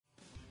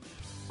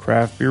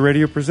Craft Beer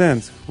Radio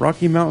presents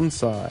Rocky Mountain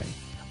Sigh,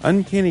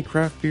 uncanny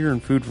craft beer and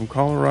food from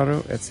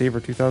Colorado at Savor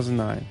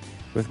 2009,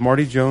 with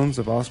Marty Jones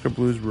of Oscar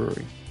Blues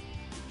Brewery.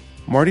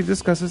 Marty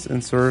discusses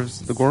and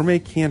serves the gourmet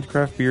canned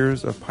craft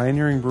beers of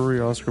pioneering brewery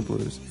Oscar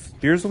Blues.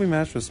 Beers will be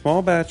matched with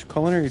small batch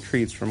culinary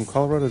treats from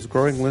Colorado's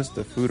growing list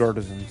of food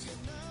artisans.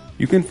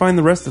 You can find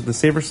the rest of the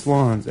Savor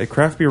salons at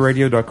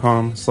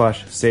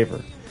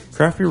craftbeerradio.com/savor.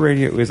 Craft Beer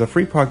Radio is a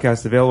free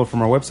podcast available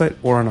from our website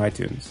or on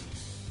iTunes.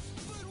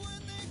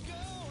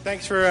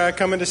 Thanks for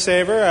coming to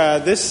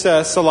Savor. This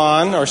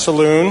salon, or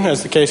saloon,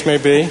 as the case may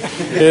be,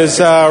 is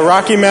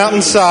Rocky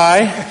Mountain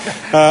Sigh,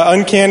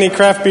 uncanny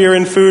craft beer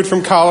and food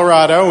from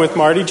Colorado with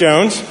Marty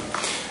Jones.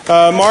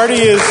 Marty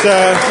is...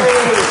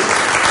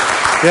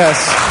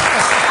 yes.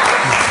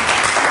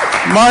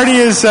 Marty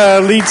is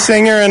lead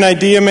singer and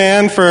idea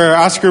man for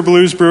Oscar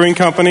Blues Brewing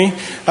Company.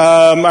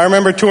 I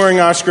remember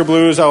touring Oscar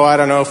Blues,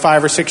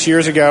 5 or 6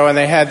 years ago, and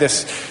they had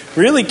this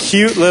really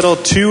cute little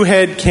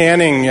two-head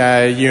canning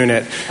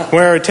unit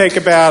where it would take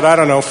about,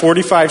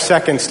 45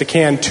 seconds to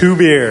can 2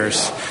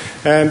 beers.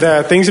 And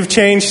things have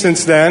changed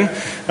since then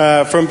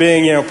from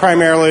being,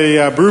 primarily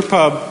a brew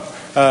pub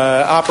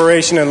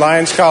operation in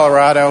Lyons,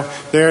 Colorado.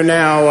 They're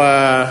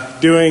now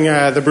doing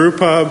the brew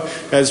pub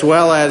as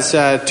well as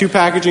 2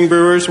 packaging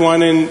breweries,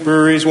 one in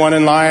Lyons,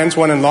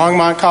 one in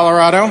Longmont,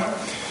 Colorado.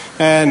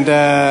 And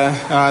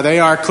they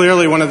are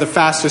clearly one of the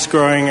fastest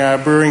growing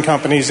brewing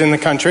companies in the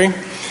country.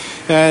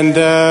 And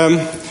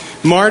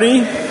Marty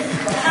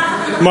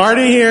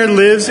here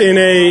lives in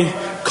a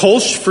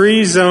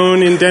Kolsch-free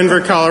zone in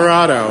Denver,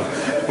 Colorado,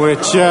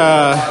 which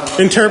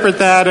interpret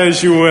that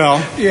as you will.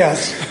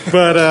 Yes.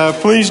 But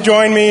please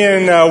join me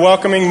in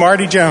welcoming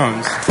Marty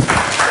Jones.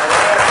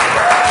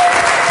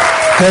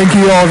 Thank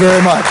you all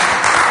very much.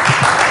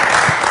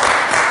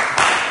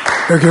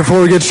 Okay,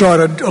 before we get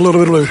started, a little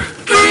bit of loot.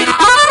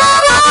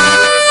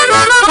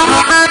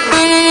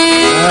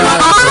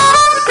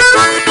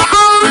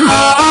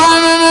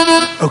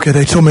 Okay,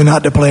 they told me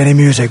not to play any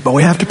music, but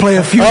we have to play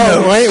a few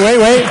notes.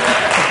 Wait.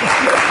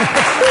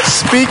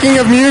 Speaking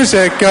of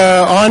music,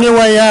 on your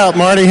way out,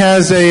 Marty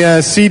has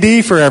a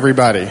CD for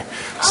everybody.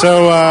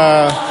 So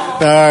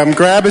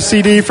grab a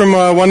CD from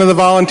one of the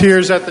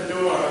volunteers at the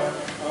door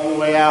on the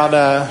way out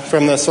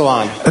from the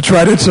salon. That's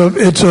right. It's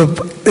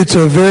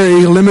a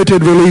very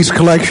limited release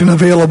collection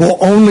available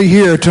only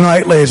here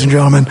tonight, ladies and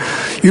gentlemen.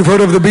 You've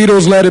heard of the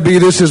Beatles' Let It Be.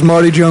 This is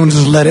Marty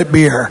Jones's Let It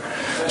Beer.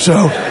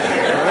 So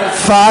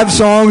 5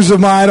 songs of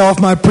mine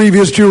off my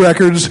previous 2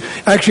 records.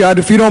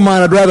 Actually, if you don't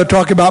mind, I'd rather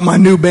talk about my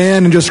new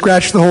band and just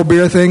scratch the whole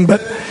beer thing,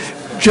 but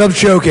just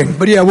joking.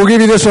 But yeah, we'll give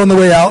you this on the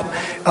way out.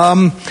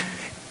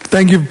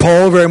 Thank you,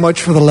 Paul, very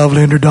much for the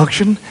lovely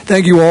introduction.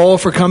 Thank you all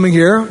for coming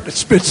here.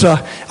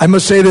 I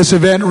must say this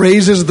event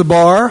raises the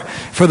bar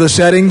for the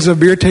settings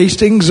of beer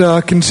tastings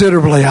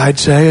considerably, I'd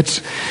say.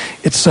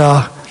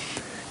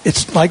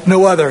 It's like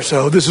no other,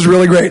 so this is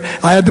really great.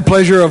 I had the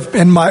pleasure of,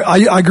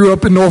 I grew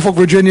up in Norfolk,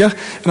 Virginia,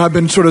 and I've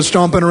been sort of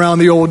stomping around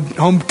the old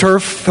home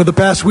turf for the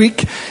past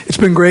week. It's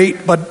been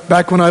great, but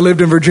back when I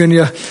lived in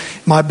Virginia,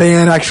 my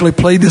band actually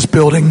played this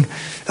building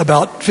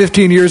about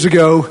 15 years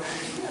ago,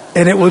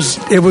 and it was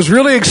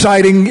really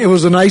exciting. It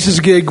was the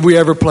nicest gig we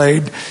ever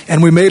played,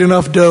 and we made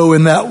enough dough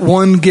in that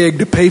one gig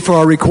to pay for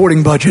our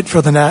recording budget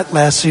for the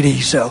last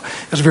CD, so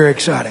it was very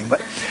exciting.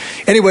 But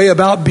anyway,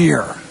 about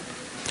beer.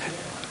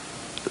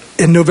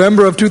 In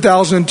November of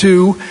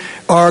 2002,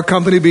 our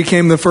company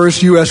became the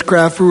first U.S.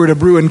 craft brewer to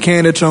brew and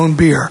can its own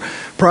beer.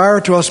 Prior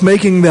to us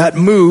making that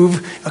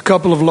move, a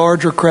couple of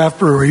larger craft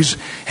breweries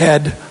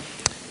had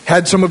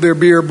some of their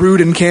beer brewed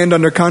and canned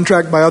under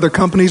contract by other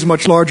companies,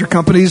 much larger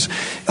companies.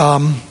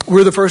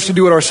 We're the first to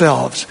do it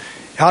ourselves.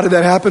 How did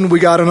that happen? We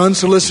got an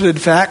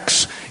unsolicited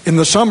fax in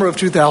the summer of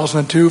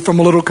 2002 from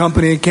a little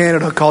company in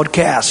Canada called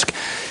Cask.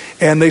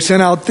 And they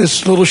sent out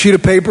this little sheet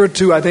of paper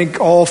to, I think,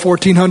 all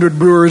 1,400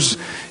 brewers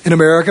in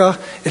America.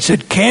 It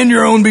said, can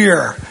your own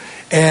beer.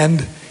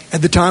 And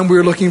at the time, we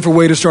were looking for a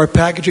way to start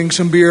packaging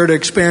some beer to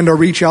expand our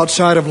reach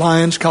outside of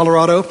Lyons,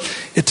 Colorado.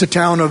 It's a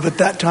town of, at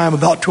that time,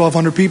 about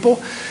 1,200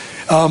 people.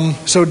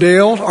 So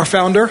Dale, our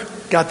founder,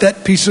 got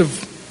that piece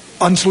of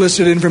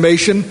unsolicited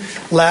information,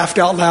 laughed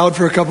out loud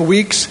for a couple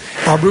weeks.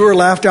 Our brewer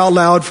laughed out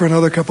loud for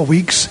another couple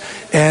weeks.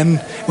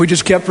 And we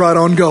just kept right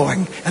on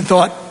going and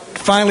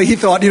finally, he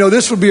thought,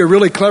 this would be a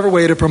really clever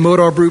way to promote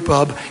our brew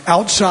pub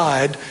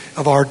outside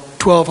of our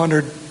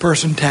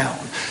 1,200-person town.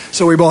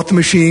 So we bought the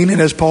machine,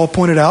 and as Paul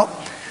pointed out,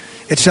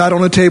 it sat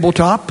on a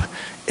tabletop.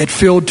 It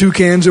filled 2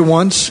 cans at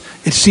once.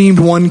 It seemed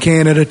 1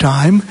 can at a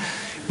time.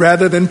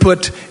 Rather than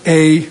put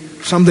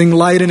something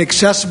light and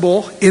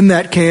accessible in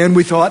that can,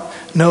 we thought,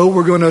 no,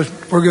 we're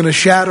going to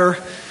shatter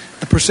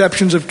the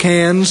perceptions of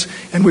cans,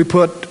 and we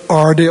put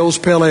our Dale's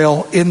Pale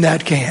Ale in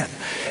that can.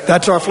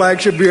 That's our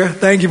flagship beer.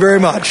 Thank you very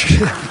much.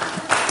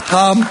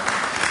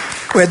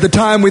 At the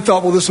time, we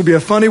thought, this will be a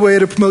funny way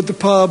to promote the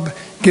pub,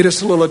 get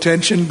us a little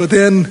attention. But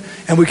then,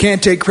 and we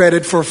can't take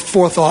credit for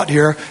forethought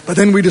here, but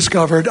then we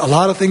discovered a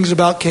lot of things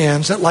about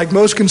cans that, like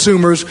most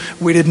consumers,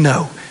 we didn't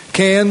know.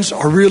 Cans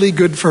are really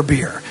good for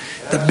beer.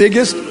 The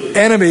biggest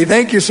Enemy.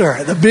 Thank you,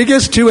 sir. The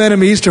biggest two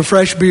enemies to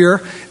fresh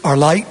beer are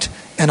light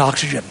and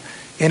oxygen.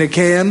 In a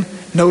can,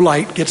 no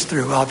light gets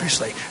through,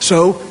 obviously.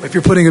 So if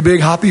you're putting a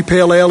big hoppy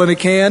pale ale in a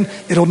can,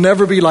 it'll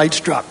never be light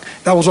struck.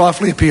 That was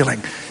awfully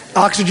appealing.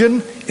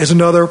 Oxygen is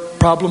another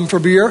problem for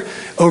beer.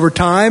 Over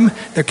time,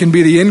 there can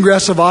be the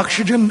ingress of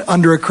oxygen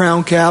under a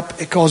crown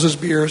cap. It causes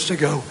beers to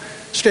go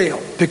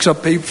stale. Picks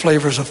up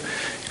flavors of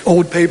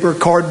old paper,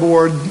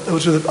 cardboard.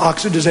 Those are the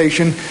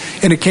oxidization.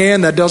 In a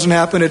can, that doesn't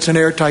happen. It's an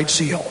airtight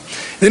seal.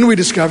 Then we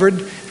discovered,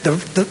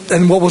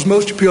 and what was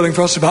most appealing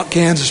for us about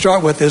cans to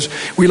start with is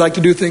we like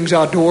to do things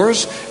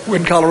outdoors. We're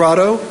in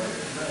Colorado.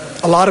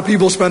 A lot of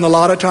people spend a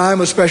lot of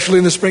time, especially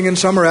in the spring and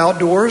summer,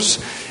 outdoors.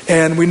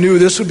 And we knew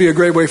this would be a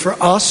great way for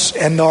us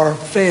and our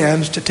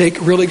fans to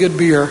take really good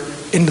beer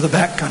into the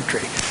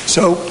backcountry.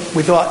 So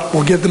we thought,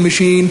 we'll give the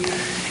machine.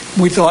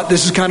 We thought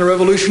this is kind of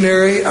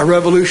revolutionary. A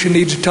revolution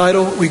needs a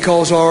title. We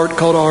called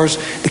ours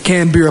the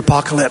Canned Beer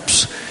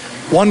Apocalypse.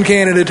 One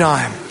can at a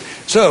time.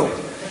 So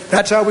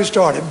that's how we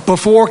started.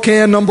 Before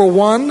can number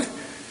 1,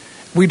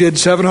 we did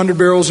 700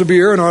 barrels of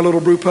beer in our little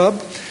brew pub.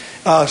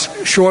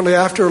 Shortly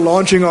after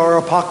launching our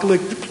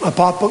apocalyptic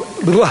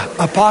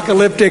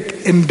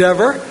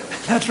endeavor,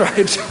 that's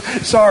right,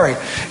 sorry,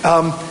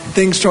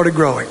 things started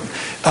growing.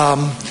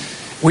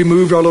 We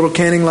moved our little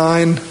canning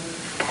line.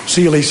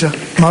 See you, Lisa.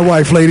 My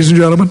wife, ladies and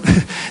gentlemen,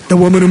 the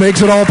woman who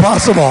makes it all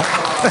possible.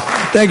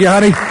 Thank you,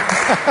 honey.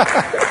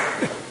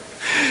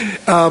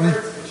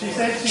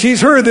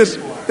 She's heard this.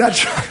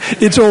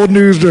 It's old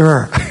news to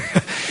her.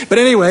 But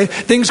anyway,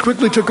 things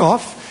quickly took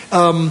off.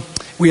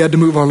 We had to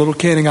move our little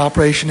canning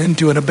operation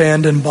into an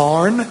abandoned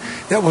barn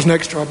that was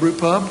next to our brew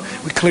pub.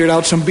 We cleared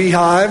out some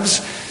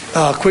beehives,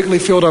 quickly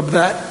filled up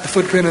the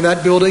footprint of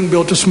that building,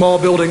 built a small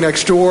building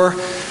next door,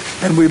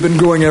 and we've been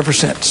growing ever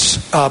since.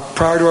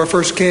 Prior to our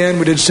first can,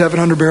 we did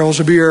 700 barrels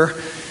of beer.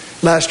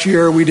 Last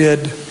year, we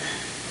did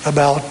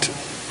about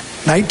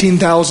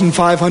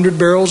 19,500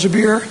 barrels of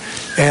beer.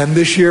 And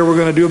this year, we're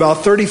going to do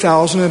about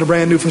 30,000 at a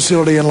brand new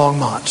facility in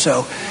Longmont.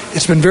 So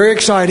it's been very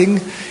exciting,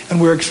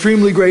 and we're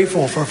extremely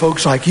grateful for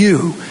folks like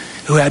you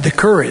who had the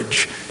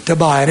courage to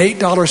buy an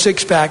 $8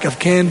 six-pack of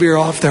canned beer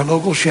off their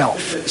local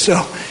shelf.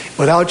 So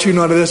without you,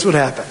 none of this would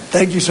happen.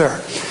 Thank you,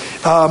 sir.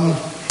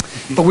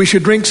 But we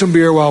should drink some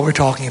beer while we're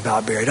talking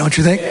about beer, don't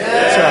you think?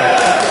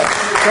 Yeah.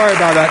 Sorry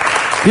about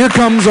that. Here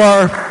comes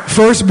our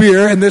first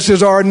beer, and this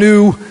is our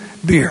new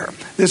beer.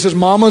 This is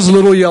Mama's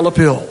Little Yellow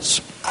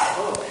Pills.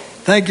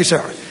 Thank you,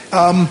 sir.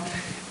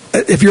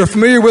 If you're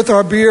familiar with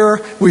our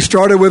beer, we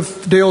started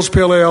with Dale's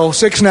Pale Ale,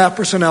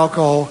 6.5%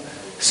 alcohol,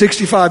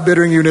 65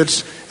 bittering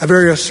units, a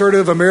very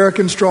assertive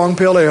American strong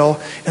pale ale.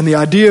 And the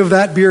idea of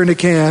that beer in a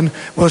can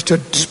was to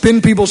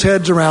spin people's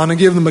heads around and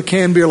give them a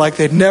canned beer like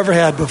they'd never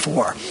had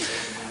before.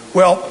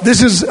 Well,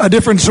 this is a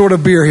different sort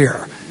of beer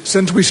here.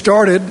 Since we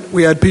started,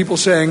 we had people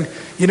saying,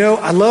 you know,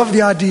 I love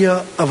the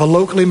idea of a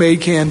locally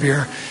made canned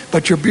beer,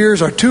 but your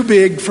beers are too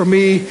big for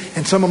me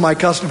and some of my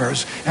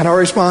customers. And our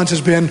response has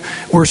been,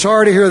 we're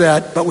sorry to hear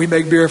that, but we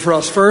make beer for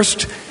us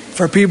first.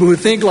 For people who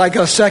think like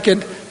us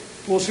second,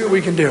 we'll see what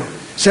we can do.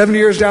 7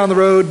 years down the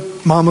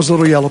road, Mama's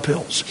Little Yellow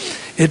Pills.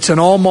 It's an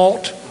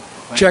all-malt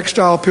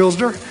Czech-style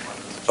Pilsner.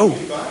 Oh,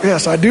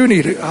 yes, I do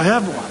need it. I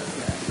have one.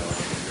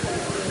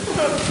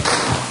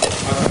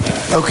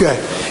 Okay.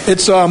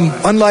 It's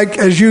unlike,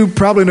 as you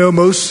probably know,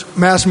 most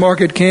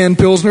mass-market canned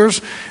Pilsners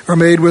are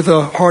made with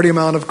a hearty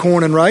amount of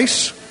corn and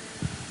rice.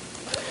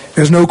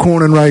 There's no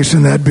corn and rice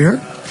in that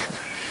beer.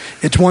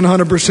 It's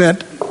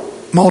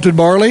 100% malted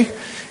barley.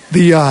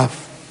 The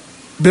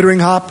bittering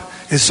hop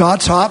is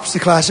Saaz hops, the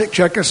classic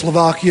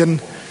Czechoslovakian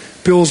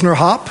Pilsner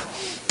hop.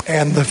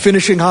 And the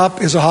finishing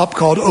hop is a hop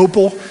called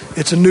Opel.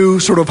 It's a new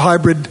sort of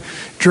hybrid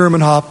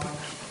German hop.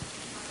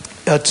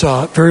 It's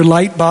very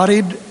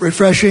light-bodied,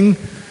 refreshing,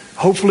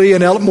 hopefully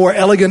a more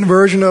elegant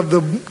version of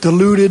the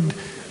diluted,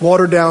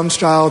 watered-down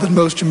style that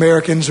most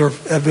Americans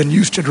have been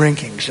used to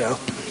drinking. So,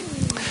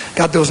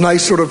 got those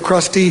nice sort of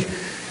crusty,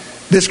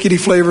 biscuity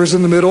flavors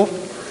in the middle.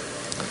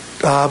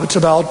 It's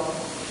about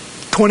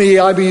 20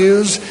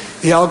 IBUs.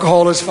 The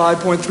alcohol is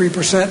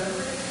 5.3%.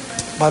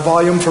 By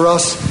volume for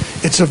us,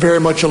 it's very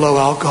much a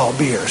low-alcohol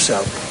beer.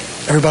 So,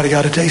 everybody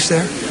got a taste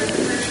there?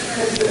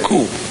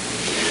 Cool.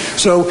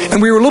 So,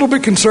 and we were a little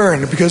bit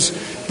concerned because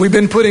we've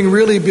been putting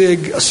really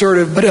big,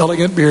 assertive, but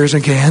elegant beers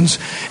in cans.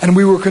 And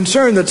we were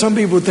concerned that some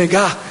people would think,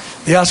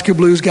 the Oskar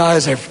Blues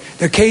guys,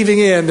 they're caving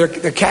in,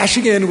 they're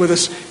cashing in with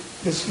this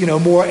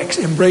more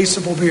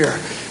embraceable beer.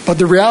 But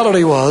the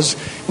reality was,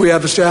 we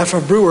have a staff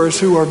of brewers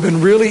who have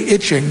been really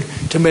itching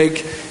to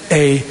make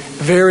a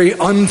very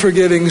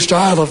unforgiving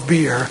style of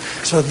beer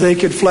so that they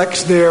could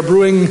flex their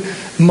brewing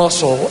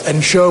muscle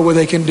and show what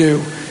they can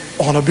do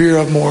on a beer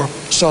of more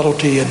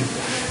subtlety and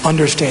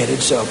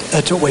understated. So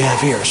that's what we have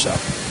here. So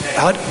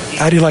how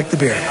do you like the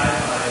beer?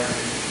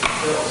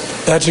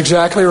 That's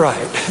exactly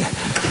right.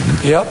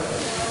 Yep.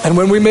 And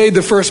when we made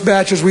the first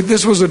batches,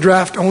 this was a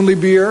draft-only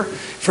beer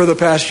for the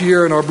past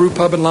year in our brew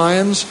pub in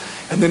Lyons.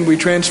 And then we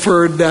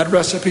transferred that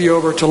recipe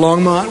over to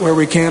Longmont, where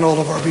we can all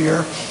of our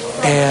beer.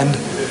 And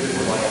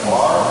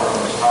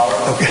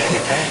Okay.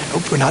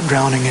 Hope we're not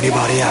drowning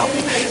anybody out.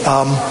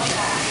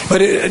 But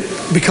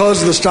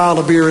because the style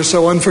of beer is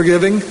so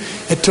unforgiving,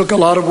 it took a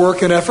lot of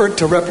work and effort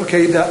to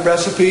replicate that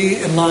recipe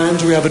in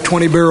Lyons. We have a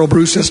 20-barrel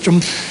brew system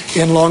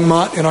in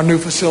Longmont. In our new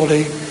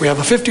facility, we have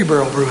a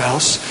 50-barrel brew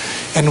house.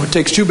 And it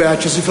takes 2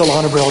 batches to fill a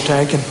 100-barrel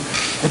tank. And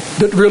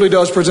it really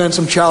does present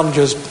some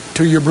challenges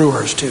to your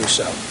brewers, too.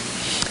 So,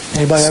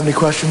 anybody have any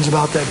questions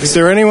about that beer? Is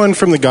there anyone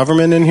from the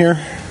government in here?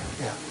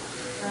 Yeah.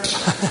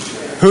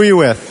 Who are you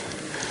with?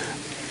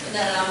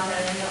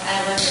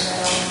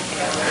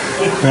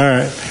 All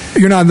right.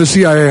 You're not in the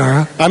CIA,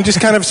 are you? I'm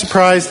just kind of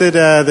surprised that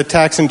the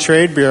Tax and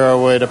Trade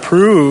Bureau would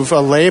approve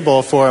a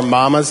label for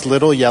Mama's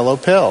Little Yellow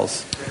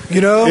Pills. You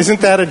know,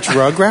 isn't that a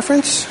drug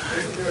reference?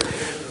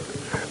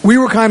 We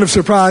were kind of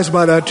surprised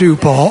by that too,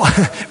 Paul.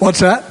 What's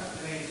that?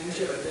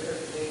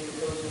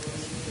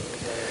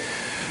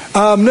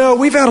 No,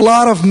 we've had a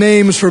lot of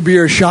names for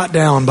beer shot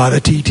down by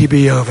the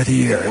TTB over the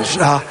years.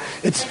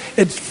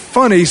 It's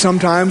funny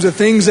sometimes the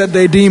things that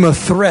they deem a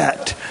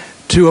threat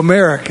to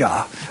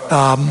America.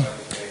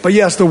 But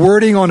yes, the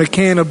wording on a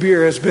can of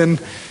beer has been,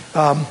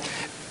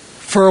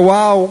 for a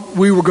while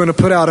we were going to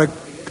put out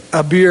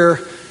a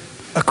beer,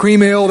 a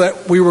cream ale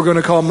that we were going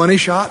to call Money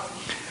Shot.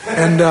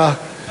 And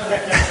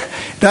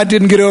that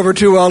didn't get over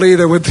too well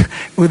either with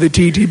the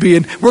TTB.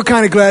 And we're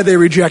kind of glad they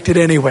rejected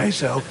anyway.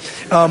 So,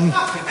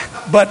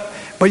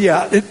 but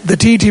yeah, the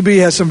TTB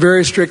has some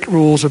very strict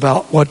rules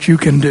about what you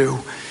can do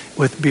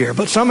with beer.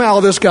 But somehow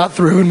this got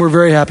through and we're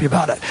very happy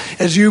about it.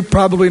 As you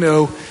probably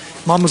know,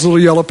 Mama's Little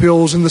Yellow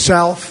Pills in the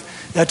South,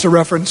 that's a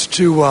reference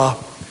to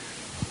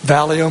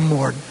Valium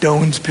or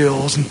Doan's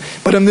Pills.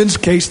 But in this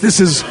case, this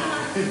is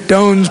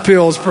Doan's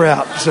Pills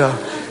perhaps. So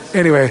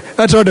anyway,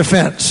 that's our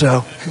defense.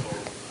 So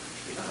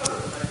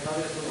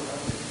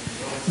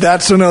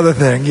that's another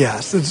thing,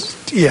 yes.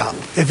 Yeah,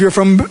 if you're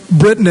from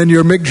Britain and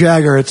you're Mick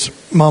Jagger, it's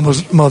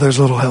Mother's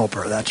Little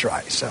Helper. That's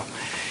right. So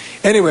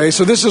anyway,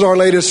 so this is our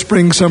latest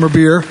spring-summer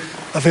beer,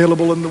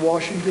 available in the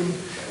Washington,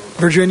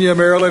 Virginia,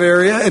 Maryland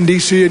area, and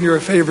D.C. in your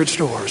favorite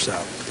store. So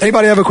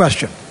anybody have a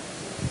question?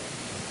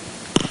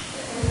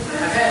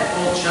 I've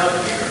had Old Chub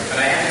here, but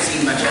I haven't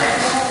seen much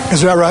else.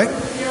 Is that right?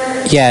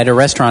 Yeah, at a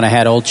restaurant I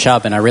had Old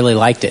Chub, and I really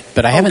liked it.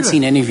 But I haven't good.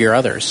 seen any of your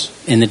others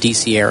in the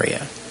D.C.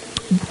 area.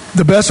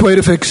 The best way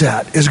to fix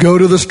that is go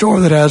to the store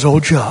that has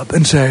Old Chub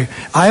and say,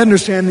 I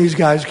understand these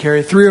guys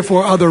carry 3 or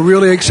 4 other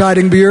really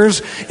exciting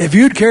beers. If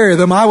you'd carry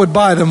them, I would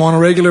buy them on a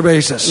regular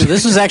basis.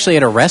 This was actually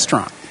at a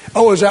restaurant.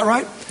 Oh, is that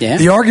right? Yeah.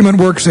 The argument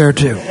works there,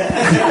 too.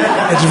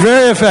 It's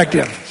very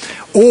effective.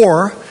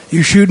 Or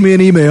you shoot me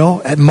an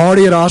email at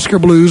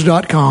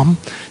marty@oscarblues.com.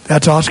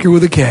 That's Oscar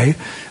with a K.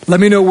 Let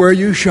me know where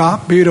you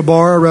shop, be it a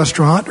bar, a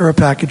restaurant, or a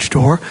package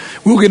store.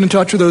 We'll get in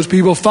touch with those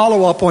people,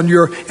 follow up on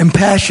your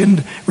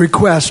impassioned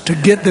request to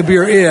get the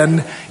beer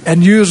in,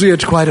 and usually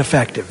it's quite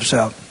effective.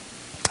 So,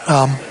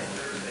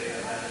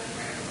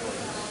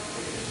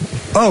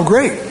 oh,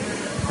 great.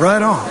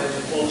 Right on.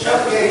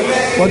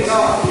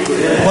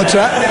 What's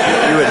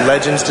that? You at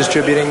Legends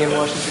Distributing in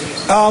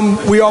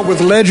Washington? We are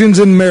with Legends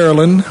in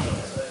Maryland,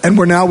 and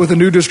we're now with a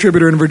new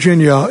distributor in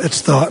Virginia.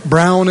 It's the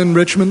Brown in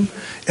Richmond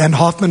and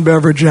Hoffman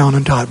Beverage down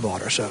in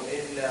Tidewater. So,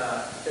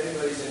 If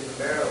anybody's in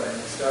Maryland,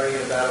 starting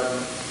in about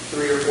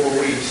 3 or 4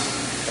 weeks,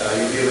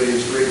 you'll be able to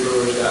use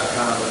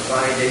greatbrewers.com and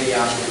find any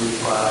Oscar Blues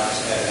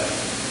products at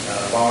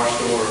a bar,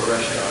 store, or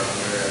restaurant.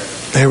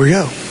 there we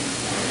go.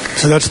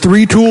 So that's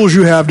 3 tools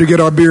you have to get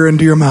our beer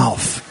into your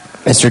mouth.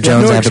 Mr.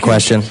 Jones, I have a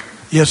question.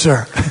 Yes,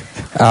 sir.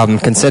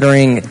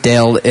 Considering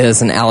Dale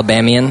is an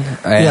Alabamian,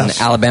 and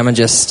Yes. Alabama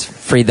just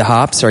freed the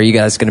hops, are you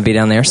guys going to be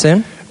down there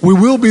soon? We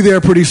will be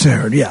there pretty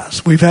soon,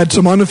 yes. We've had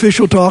some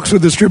unofficial talks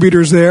with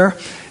distributors there.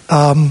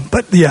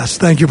 But yes,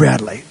 thank you,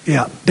 Bradley.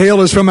 Yeah,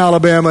 Dale is from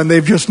Alabama, and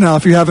they've just now,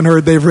 if you haven't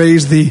heard, they've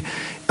raised the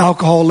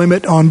alcohol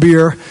limit on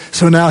beer.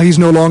 So now he's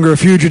no longer a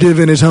fugitive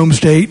in his home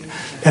state,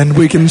 and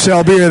we can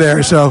sell beer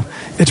there. So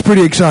it's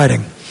pretty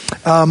exciting.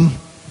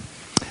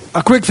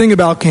 A quick thing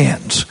about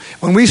cans.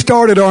 When we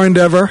started our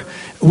endeavor,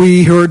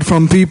 we heard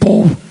from a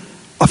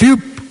few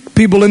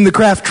people in the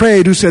craft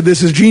trade who said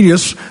this is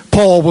genius.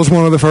 Paul was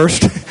one of the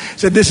first.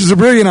 Said this is a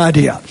brilliant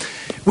idea.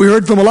 We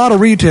heard from a lot of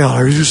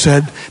retailers who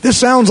said this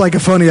sounds like a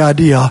funny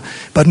idea,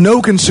 but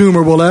no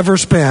consumer will ever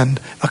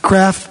spend a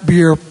craft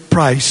beer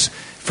price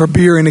for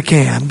beer in a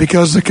can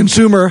because the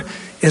consumer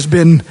has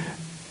been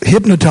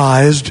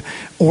hypnotized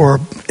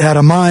or had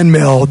a mind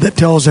meld that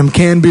tells them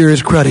canned beer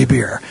is cruddy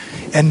beer.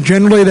 And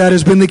generally that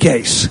has been the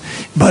case.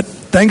 But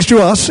thanks to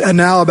us and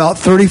now about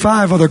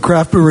 35 other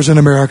craft brewers in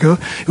America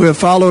who have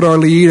followed our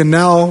lead and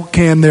now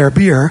can their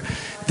beer,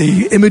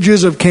 the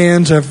images of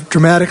cans have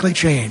dramatically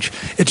changed.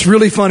 It's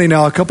really funny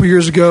now. A couple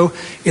years ago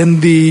in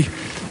the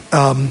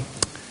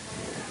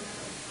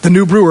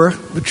New Brewer,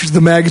 which is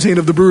the magazine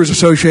of the Brewers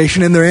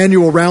Association, in their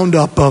annual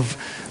roundup of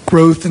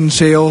growth and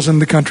sales in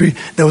the country,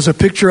 there was a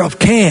picture of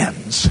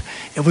cans.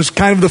 It was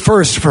kind of the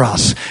first for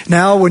us.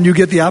 Now, when you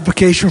get the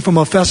application from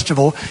a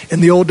festival,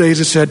 in the old days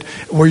it said,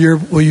 will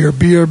your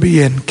beer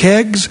be in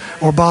kegs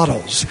or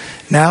bottles?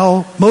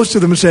 Now, most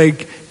of them say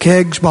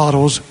kegs,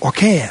 bottles, or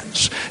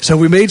cans. So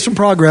we made some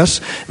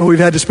progress, but we've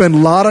had to spend a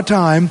lot of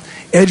time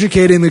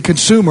educating the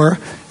consumer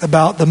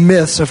about the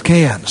myths of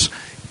cans.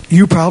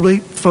 You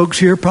folks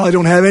here probably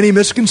don't have any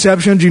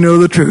misconceptions. You know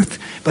the truth.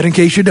 But in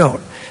case you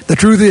don't, the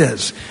truth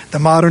is the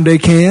modern day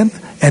can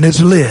and its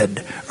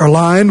lid are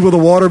lined with a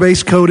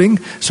water-based coating,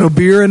 so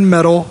beer and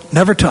metal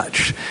never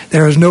touch.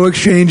 There is no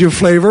exchange of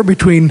flavor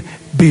between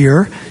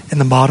beer and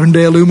the modern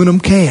day aluminum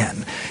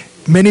can.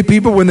 Many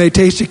people, when they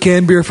taste a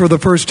canned beer for the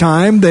first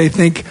time, they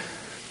think,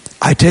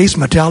 I taste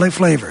metallic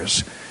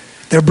flavors.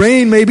 Their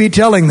brain may be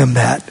telling them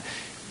that,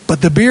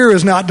 but the beer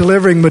is not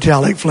delivering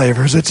metallic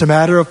flavors. It's a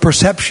matter of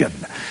perception.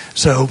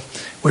 So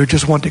we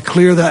just want to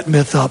clear that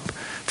myth up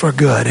for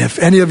good. If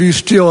any of you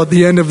still at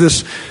the end of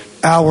this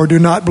hour do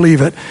not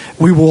believe it,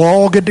 we will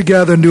all get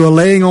together and do a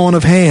laying on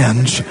of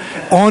hands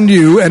on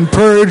you and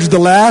purge the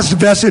last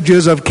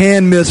vestiges of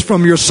canned myths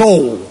from your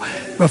soul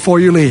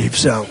before you leave.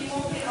 So,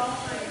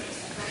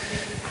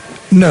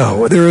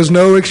 no, there is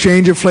no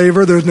exchange of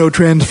flavor. There's no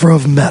transfer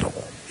of metal.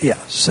 Yeah,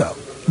 so.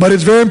 But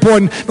it's very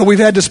important. But we've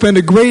had to spend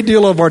a great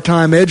deal of our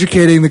time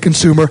educating the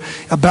consumer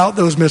about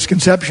those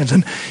misconceptions.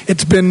 And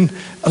it's been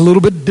a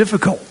little bit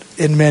difficult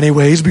in many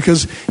ways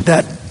because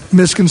that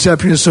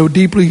misconception is so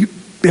deeply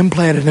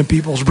implanted in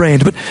people's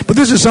brains. But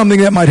this is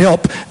something that might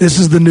help. This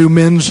is the new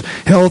Men's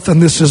Health,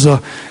 and this is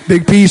a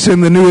big piece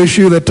in the new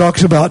issue that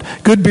talks about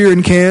good beer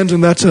in cans,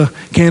 and that's a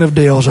can of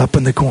Dale's up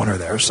in the corner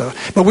there. So,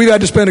 but we've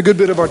had to spend a good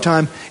bit of our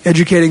time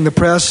educating the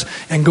press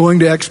and going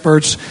to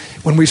experts.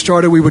 When we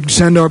started, we would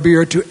send our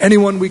beer to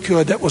anyone we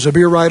could that was a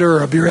beer writer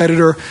or a beer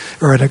editor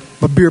or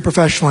a beer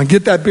professional and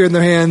get that beer in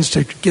their hands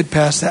to get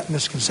past that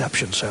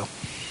misconception. So,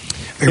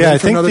 are you ready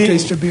for another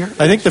taste of beer?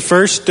 I think the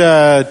first...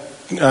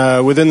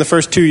 within the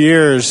first 2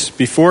 years,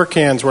 before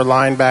cans were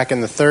lined back in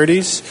the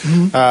 30s,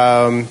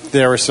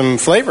 there were some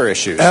flavor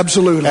issues.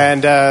 Absolutely.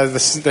 And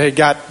they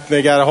got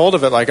a hold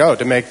of it like,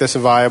 to make this a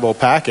viable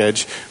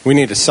package, we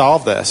need to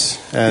solve this.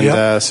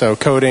 And so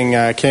coating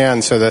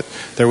cans so that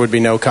there would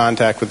be no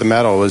contact with the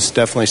metal was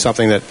definitely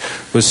something that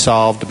was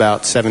solved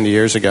about 70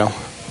 years ago.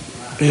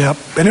 Yep,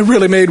 and it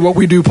really made what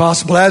we do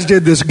possible, as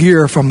did this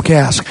gear from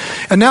Cask.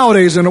 And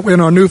nowadays, in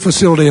our new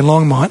facility in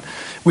Longmont,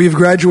 we've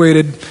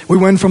graduated. We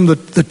went from the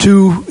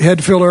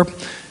 2-head filler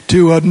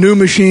to a new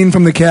machine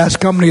from the Cask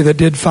company that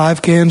did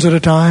 5 cans at a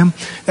time.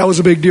 That was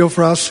a big deal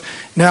for us.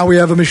 Now we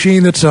have a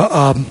machine that's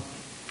a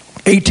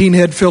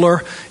 18-head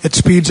filler. It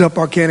speeds up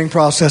our canning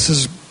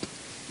processes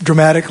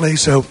dramatically.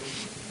 So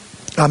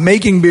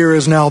making beer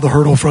is now the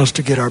hurdle for us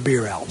to get our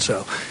beer out.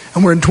 So,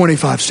 and we're in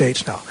 25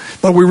 states now.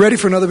 But are we ready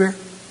for another beer?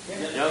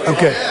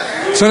 Okay,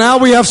 so now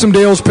we have some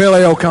Dale's Pale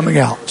Ale coming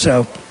out.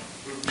 So,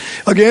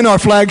 again, our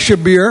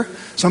flagship beer.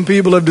 Some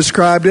people have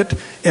described it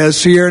as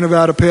Sierra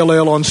Nevada Pale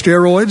Ale on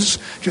steroids,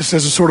 just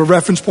as a sort of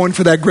reference point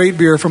for that great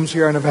beer from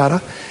Sierra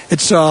Nevada.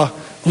 It's a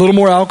little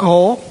more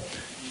alcohol,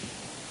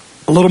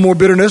 a little more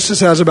bitterness. This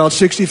has about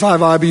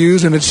 65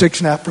 IBUs, and it's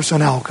 6.5%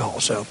 alcohol.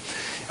 So,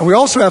 and we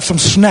also have some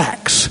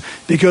snacks,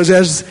 because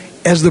as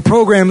the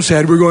program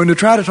said, we're going to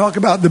try to talk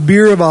about the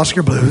beer of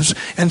Oskar Blues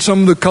and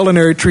some of the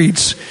culinary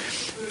treats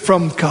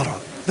from Colorado.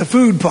 The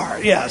food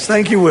part, yes,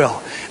 thank you,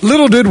 Will.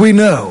 Little did we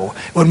know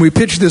when we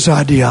pitched this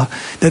idea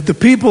that the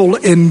people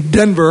in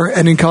Denver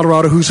and in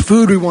Colorado whose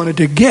food we wanted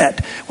to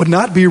get would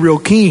not be real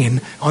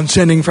keen on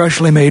sending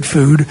freshly made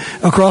food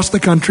across the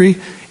country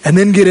and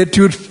then get it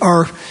to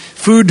our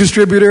food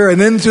distributor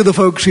and then to the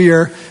folks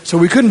here. So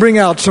we couldn't bring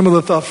out some of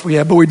the stuff we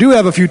have, but we do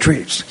have a few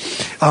treats.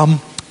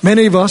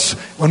 Many of us,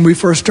 when we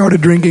first started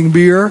drinking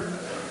beer,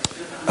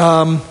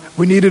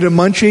 we needed a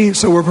munchie,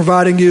 so we're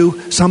providing you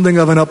something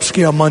of an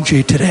upscale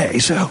munchie today.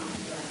 So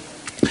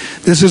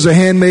this is a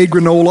handmade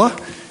granola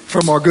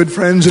from our good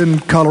friends in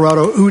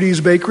Colorado,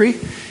 Udi's Bakery.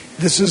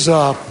 This is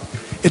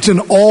it's an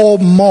all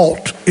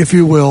malt, if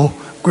you will,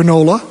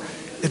 granola.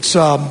 It's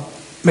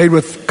made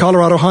with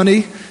Colorado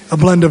honey, a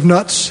blend of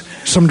nuts,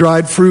 some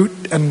dried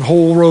fruit, and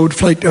whole road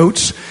flaked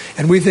oats.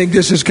 And we think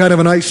this is kind of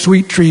a nice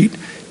sweet treat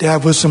to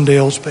have with some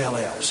Dale's Pale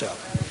Ale. So.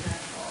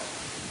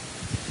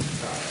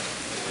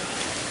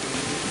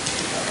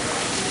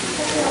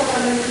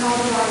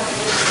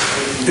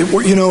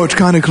 It's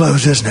kind of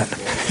close, isn't it?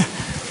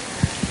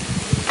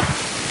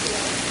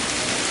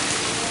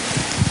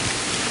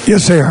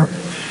 Yes, sir.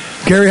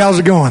 Gary, how's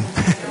it going?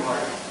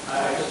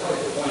 I just like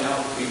to point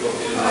out to people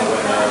when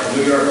the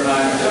New York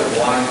Times did a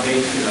blind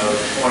tasting of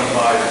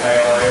 25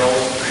 pale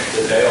ales,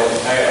 the Dale's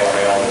Pale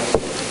Ale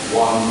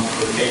won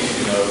the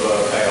tasting of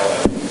pale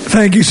ale.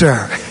 Thank you,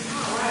 sir.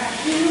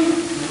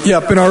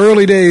 Yep, in our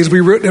early days,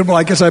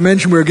 like as I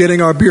mentioned, we were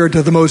getting our beer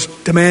to the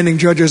most demanding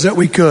judges that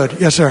we could.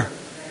 Yes, sir.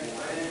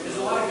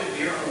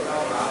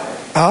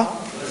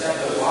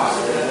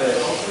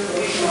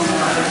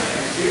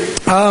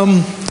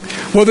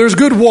 Well, there's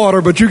good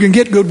water, but you can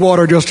get good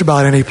water just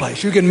about any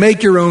place. You can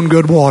make your own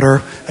good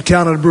water, a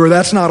talented brewer.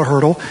 That's not a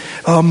hurdle.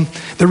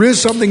 There is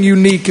something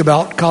unique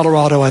about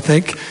Colorado, I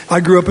think.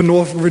 I grew up in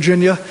Norfolk,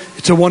 Virginia.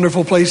 It's a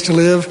wonderful place to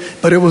live,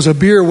 but it was a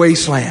beer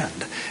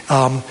wasteland.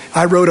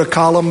 I wrote a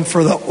column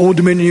for the Old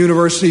Dominion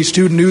University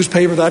student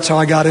newspaper. That's how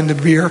I got into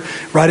beer,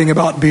 writing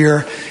about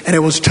beer. And it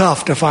was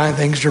tough to find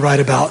things to write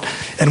about.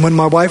 And when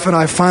my wife and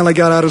I finally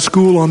got out of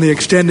school on the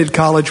extended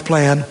college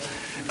plan,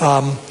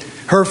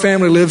 her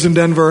family lives in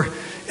Denver,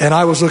 and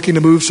I was looking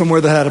to move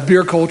somewhere that had a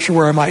beer culture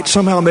where I might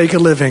somehow make a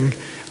living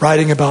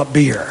writing about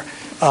beer.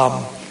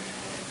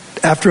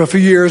 After a few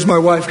years, my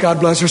wife,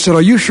 God bless her, said,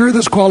 "Are you sure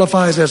this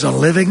qualifies as a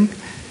living,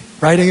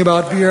 writing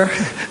about beer?"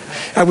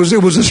 It was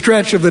a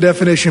stretch of the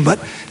definition, but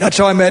that's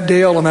how I met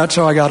Dale, and that's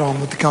how I got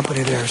on with the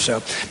company there.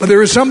 So, but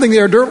there is something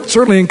there,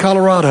 certainly in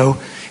Colorado,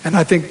 and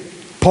I think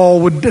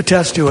Paul would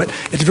attest to it.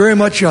 It's very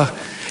much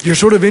you're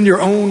sort of in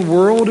your own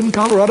world in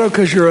Colorado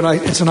because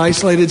it's an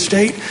isolated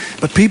state,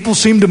 but people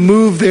seem to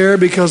move there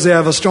because they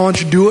have a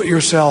staunch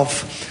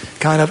do-it-yourself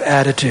kind of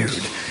attitude.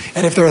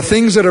 And if there are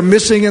things that are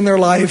missing in their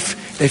life,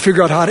 they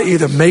figure out how to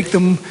either make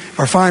them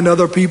or find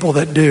other people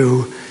that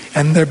do,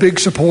 and they're big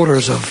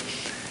supporters of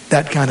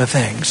that kind of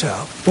thing. So,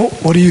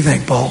 what do you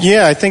think, Paul?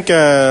 Yeah, I think,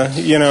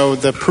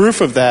 the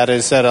proof of that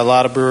is that a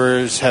lot of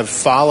brewers have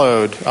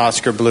followed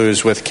Oskar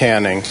Blues with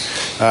canning.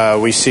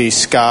 We see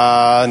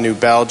Ska, New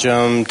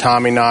Belgium,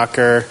 Tommy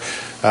Knocker.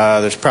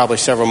 There's probably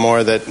several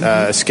more that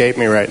escape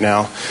me right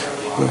now.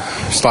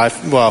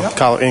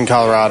 In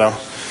Colorado.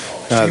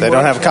 They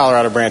don't have a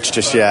Colorado branch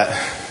just yet.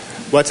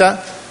 What's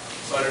that?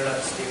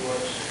 Butternut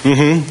Steamworks.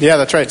 Mm-hmm. Yeah,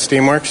 that's right,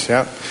 Steamworks,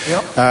 yeah.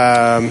 Yep.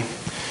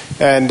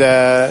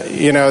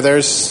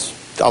 There's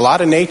a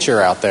lot of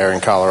nature out there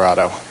in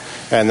Colorado,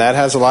 and that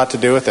has a lot to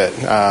do with it.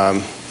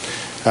 Our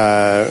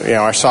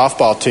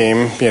softball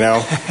team,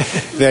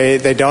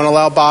 they don't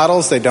allow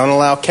bottles, they don't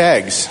allow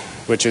kegs,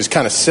 which is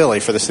kind of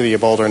silly for the city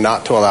of Boulder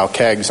not to allow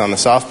kegs on the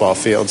softball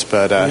fields,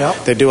 but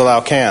they do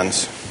allow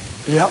cans.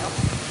 Yep.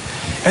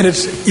 And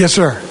yes,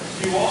 sir.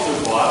 You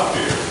also bottle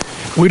beer.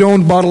 We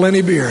don't bottle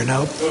any beer,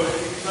 no.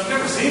 I've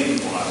never seen you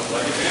bottle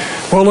like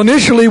that. Well,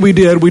 initially we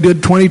did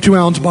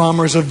 22-ounce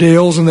bombers of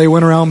Dale's, and they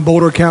went around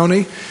Boulder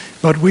County,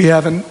 but we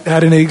haven't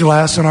had any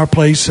glass in our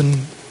place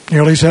in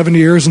nearly 7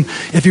 years. And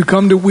if you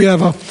come to, we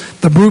have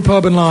the brew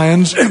pub in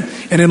Lyons,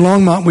 and in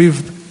Longmont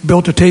we've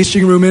built a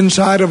tasting room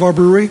inside of our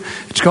brewery.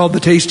 It's called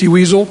the Tasty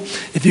Weasel.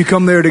 If you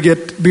come there to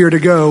get beer to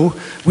go,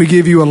 we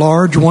give you a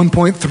large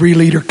 1.3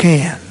 liter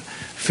can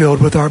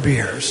filled with our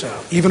beer. So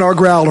even our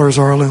growlers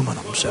are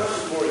aluminum. So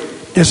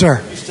yes,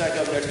 sir. You stack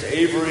up next to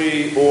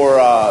Avery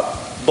or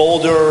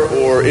Boulder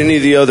or any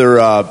of the other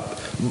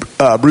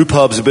brew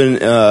pubs have been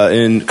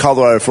in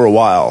Colorado for a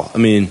while. I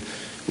mean,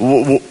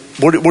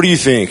 what do you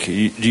think? Are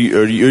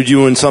you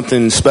doing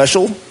something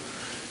special?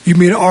 You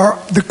mean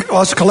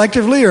us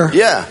collectively, or?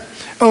 Yeah.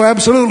 Oh,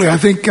 absolutely. I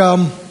think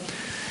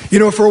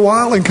for a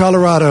while in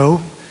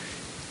Colorado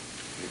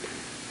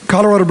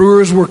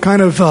brewers were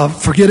kind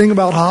of forgetting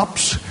about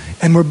hops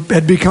and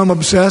had become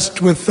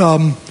obsessed with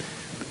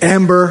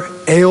amber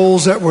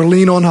ales that were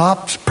lean on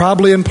hops,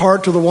 probably in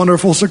part to the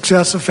wonderful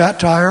success of Fat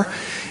Tire.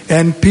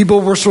 And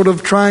people were sort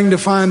of trying to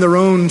find their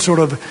own sort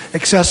of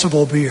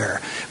accessible beer.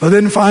 But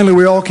then finally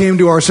we all came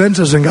to our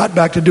senses and got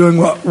back to doing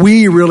what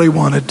we really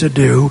wanted to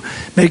do,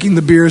 making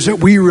the beers that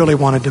we really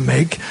wanted to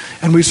make.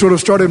 And we sort of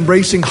started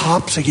embracing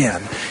hops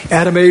again.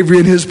 Adam Avery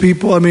and his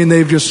people,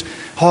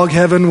 Hog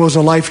Heaven was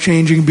a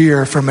life-changing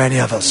beer for many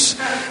of us.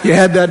 You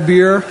had that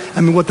beer,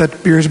 that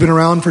beer has been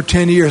around for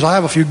 10 years. I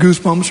have a few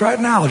goosebumps right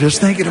now just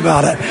thinking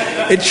about it.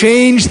 It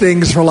changed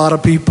things for a lot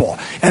of people,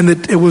 and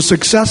it was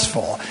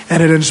successful,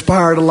 and it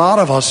inspired a lot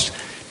of us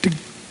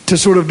to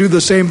sort of do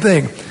the same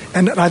thing.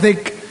 And I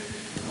think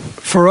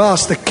for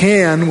us, the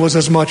can was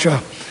as much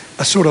a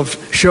sort of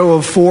show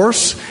of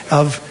force.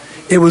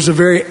 It was a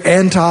very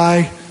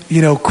anti,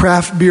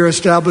 craft beer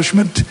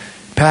establishment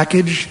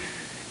package.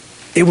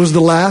 It was the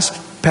last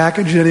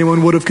package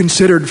anyone would have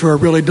considered for a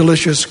really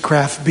delicious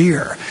craft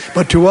beer.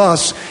 But to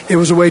us, it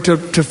was a way to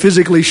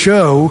physically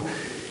show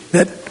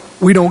that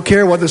we don't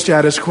care what the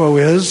status quo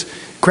is.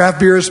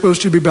 Craft beer is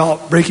supposed to be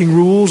about breaking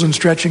rules and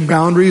stretching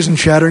boundaries and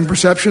shattering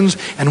perceptions.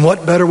 And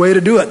what better way to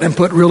do it than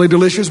put really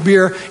delicious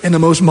beer in the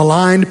most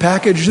maligned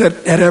package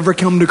that had ever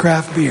come to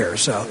craft beer.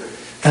 So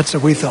that's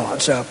what we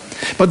thought.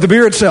 But the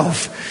beer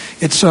itself,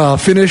 it's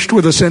finished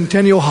with a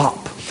Centennial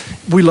hop.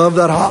 We love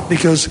that hop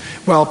because,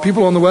 while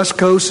people on the West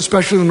Coast,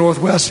 especially the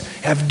Northwest,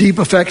 have deep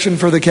affection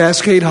for the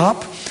Cascade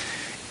hop,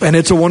 and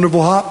it's a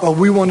wonderful hop,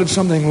 we wanted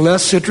something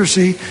less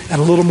citrusy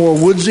and a little more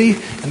woodsy,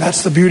 and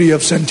that's the beauty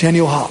of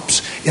Centennial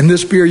hops. In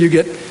this beer, you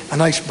get a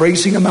nice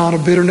bracing amount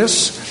of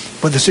bitterness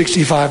with the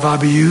 65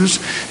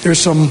 IBUs. There's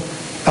some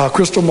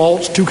crystal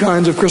malts, 2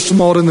 kinds of crystal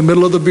malt in the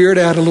middle of the beer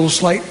to add a little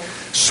slight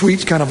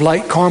sweet, kind of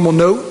light caramel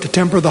note to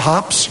temper the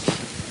hops.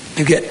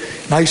 You get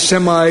nice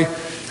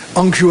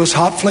unctuous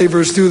hop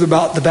flavors through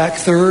about the back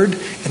third,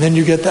 and then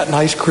you get that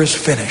nice crisp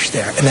finish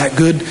there, and that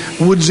good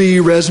woodsy,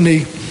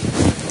 resiny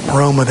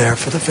aroma there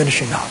for the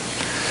finishing hop.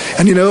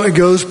 And it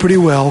goes pretty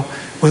well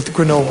with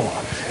granola.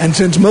 And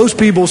since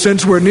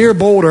we're near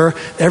Boulder,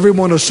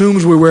 everyone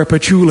assumes we wear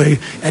patchouli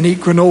and eat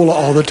granola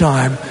all the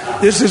time.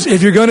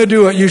 If you're going to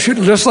do it, you should,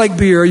 just like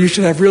beer, you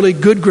should have really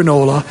good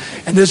granola.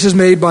 And this is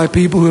made by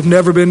people who have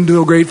never been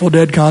to a Grateful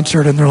Dead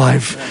concert in their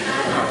life.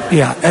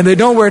 Yeah, and they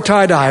don't wear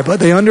tie-dye, but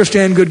they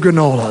understand good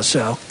granola.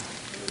 So,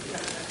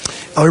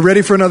 are we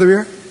ready for another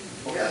beer?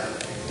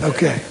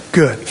 Okay,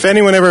 good. If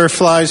anyone ever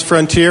flies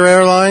Frontier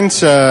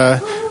Airlines,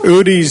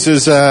 Udi's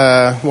is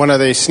one of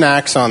the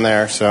snacks on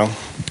there. So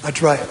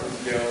that's right.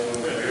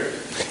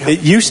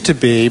 It used to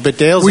be, but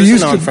Dale's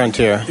isn't on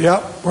Frontier.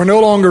 Yeah, we're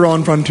no longer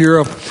on Frontier.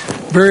 A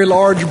very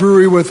large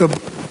brewery with a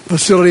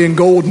facility in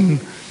Golden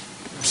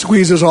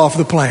squeezes off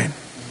the plane.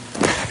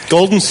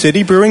 Golden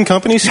City Brewing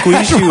Company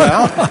squeezed you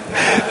out?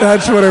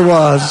 That's what it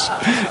was.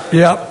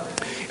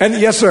 Yep. And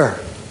yes, sir.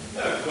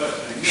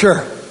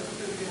 Sure.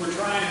 We're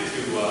trying to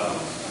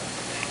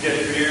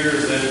get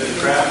beers and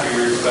craft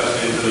beers,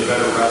 especially into the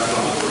better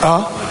restaurants.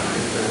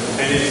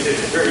 And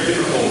it's very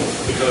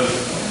difficult because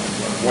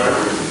whatever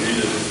reason,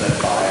 you just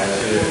said buy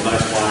it,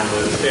 nice wine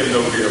list, they have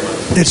no beer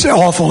list. It's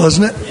awful,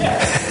 isn't it? Yeah.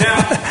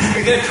 Now,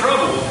 we get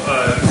trouble.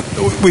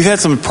 We've had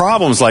some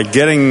problems like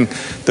getting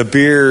the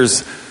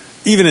beers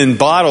even in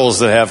bottles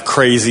that have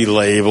crazy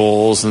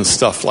labels and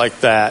stuff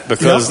like that,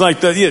 because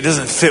it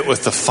doesn't fit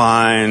with the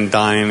fine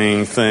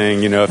dining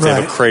thing, if they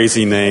have a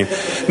crazy name.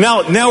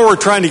 Now we're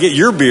trying to get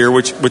your beer,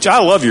 which I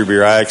love your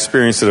beer. I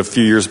experienced it a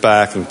few years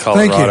back in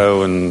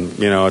Colorado and,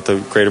 at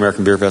the Great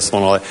American Beer Festival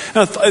and all that. And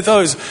I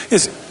thought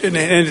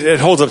it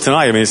holds up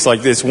tonight. I mean, it's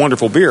like this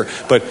wonderful beer,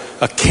 but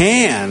a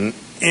can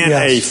in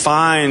a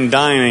fine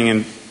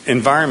dining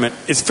environment,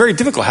 it's very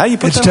difficult. How do you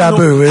put that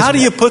taboo, how do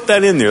you put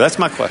that in there? That's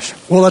my question.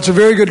 Well, that's a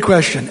very good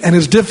question, and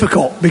it's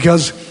difficult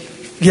because,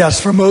 yes,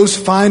 for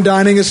most fine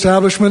dining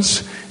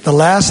establishments, the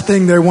last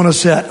thing they want to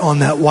set on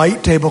that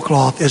white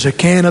tablecloth is a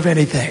can of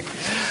anything.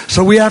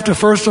 So we have to,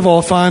 first of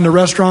all, find a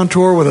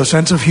restaurateur with a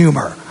sense of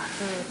humor.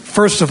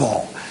 First of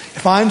all,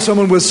 find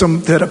someone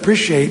that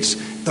appreciates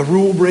the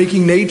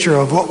rule-breaking nature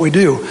of what we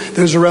do.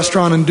 There's a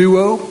restaurant in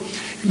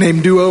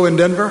named Duo in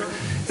Denver,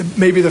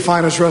 maybe the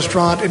finest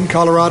restaurant in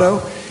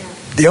Colorado.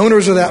 The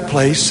owners of that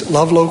place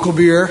love local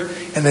beer,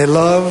 and they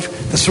love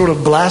the sort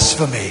of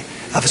blasphemy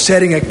of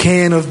setting a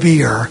can of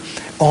beer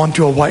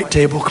onto a white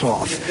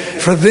tablecloth.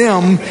 For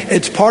them,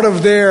 it's part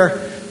of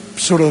their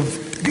sort of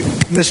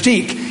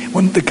mystique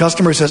when the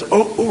customer says,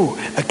 oh,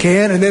 a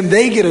can, and then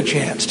they get a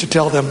chance to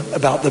tell them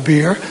about the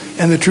beer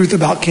and the truth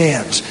about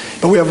cans.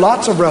 But we have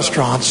lots of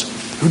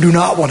restaurants who do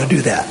not want to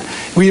do that.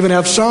 We even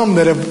have some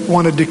that have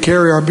wanted to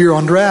carry our beer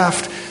on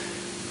draft,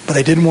 but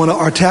they didn't want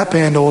our tap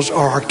handles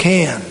or our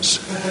cans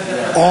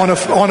on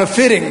a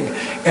fitting.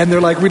 And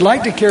they're like, we'd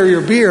like to carry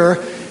your beer,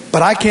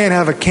 but I can't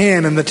have a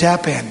can in the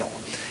tap handle.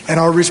 And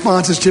our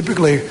response is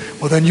typically,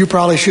 well, then you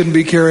probably shouldn't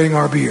be carrying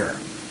our beer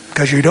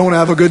because you don't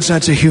have a good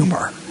sense of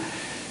humor.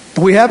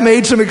 But we have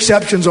made some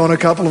exceptions on a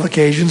couple of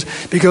occasions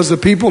because the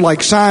people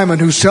like Simon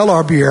who sell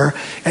our beer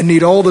and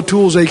need all the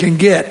tools they can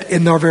get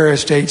in our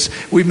various states,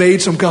 we've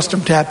made some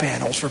custom tap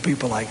handles for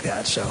people like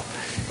that. So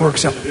it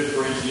works out.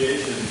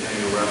 Differentiation in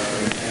the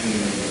restaurant and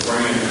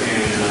bringing the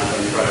can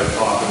and try to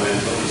talk them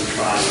into at least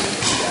trying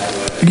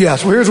it.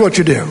 Yes, well, here's what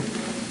you do.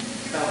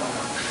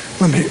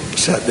 Let me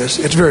set this.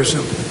 It's very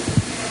simple.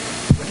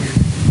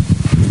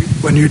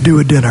 When you do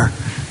a dinner,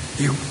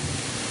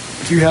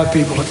 if you have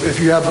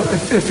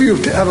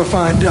a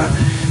fine dinner,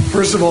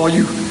 first of all,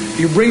 you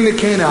bring the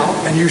can out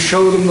and you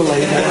show them the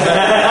label.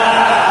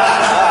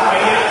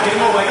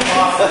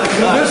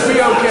 Will this be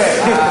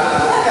okay?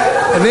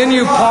 And then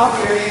you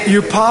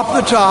pop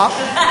the top.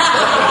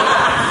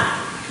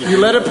 You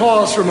let it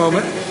pause for a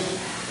moment.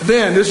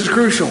 Then, this is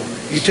crucial,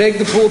 you take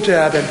the pull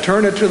tab and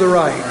turn it to the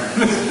right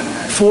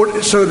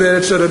so that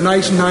it's at a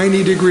nice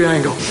 90-degree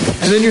angle.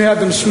 And then you have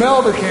them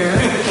smell the can.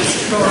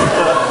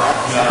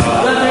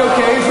 Will that be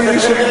okay for you,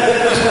 sir?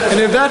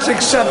 And if that's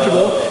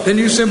acceptable, then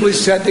you simply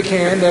set the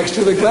can next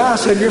to the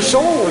glass and you're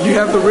sold. You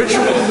have the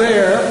ritual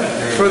there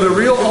for the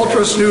real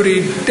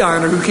ultra-snooty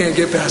diner who can't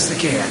get past the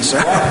can. So.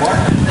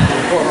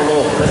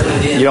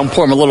 You don't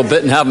pour them a little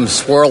bit and have them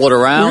swirl it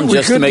around we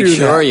just to make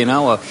sure,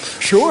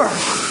 Sure.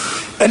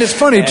 And it's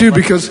funny, too,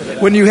 because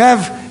when you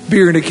have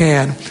beer in a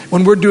can,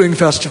 when we're doing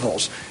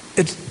festivals,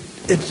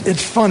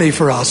 it's funny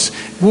for us.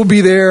 We'll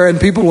be there and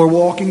people are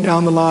walking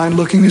down the line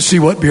looking to see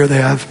what beer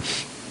they have.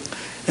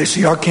 They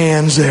see our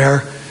cans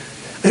there.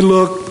 They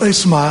look, they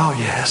smile,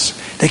 yes.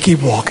 They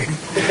keep walking.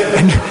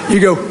 And you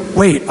go,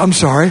 wait, I'm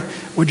sorry.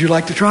 Would you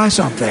like to try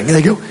something? And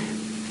they go,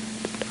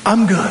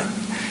 I'm good.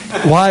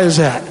 Why is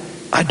that?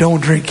 I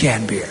don't drink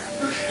canned beer.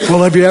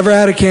 Well, have you ever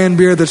had a canned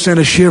beer that sent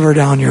a shiver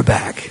down your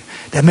back?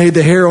 That made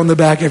the hair on the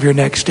back of your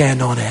neck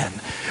stand on end?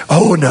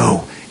 Oh,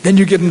 no. Then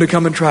you get them to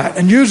come and try it.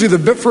 And usually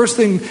the first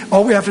thing,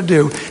 all we have to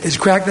do is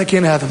crack that can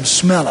and have them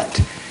smell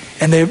it.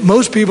 And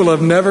most people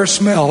have never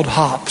smelled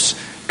hops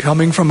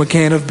coming from a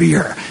can of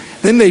beer.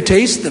 Then they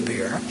taste the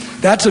beer.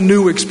 That's a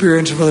new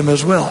experience for them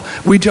as well.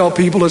 We tell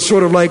people it's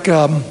sort of like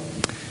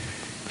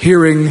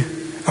hearing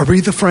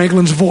Aretha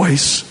Franklin's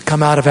voice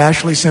come out of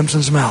Ashley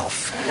Simpson's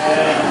mouth.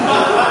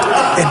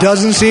 It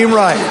doesn't seem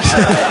right.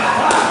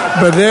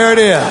 But there it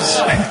is.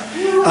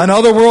 An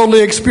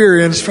otherworldly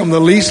experience from the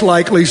least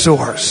likely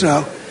source.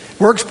 So,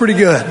 works pretty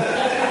good.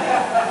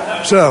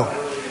 So,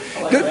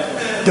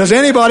 does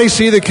anybody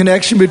see the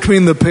connection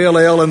between the pale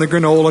ale and the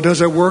granola?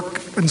 Does it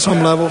work in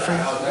some level for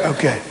you?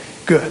 Okay,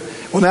 good.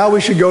 Well, now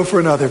we should go for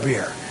another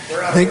beer.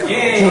 I think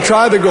we'll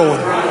try the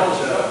golden.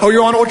 Oh,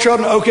 you're on Old Chub?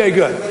 Okay,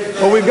 good.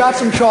 Well, we've got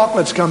some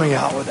chocolates coming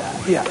out with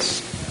that.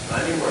 Yes.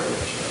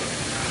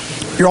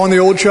 You're on the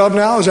Old Chub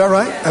now? Is that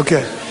right?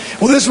 Okay.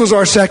 Well, this was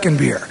our second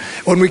beer.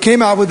 When we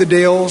came out with the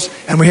Dales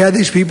and we had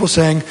these people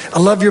saying, I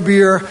love your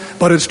beer,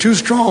 but it's too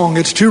strong,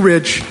 it's too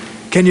rich.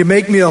 Can you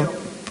make me a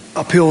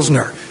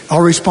Pilsner?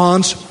 Our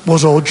response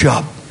was Old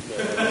Chub.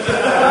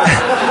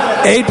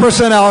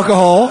 8%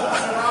 alcohol.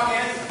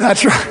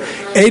 That's right.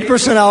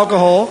 8%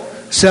 alcohol,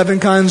 7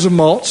 kinds of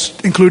malts,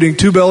 including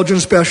 2 Belgian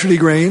specialty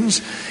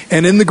grains.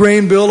 And in the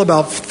grain bill,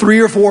 about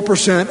 3 or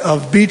 4%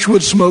 of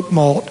Beechwood smoked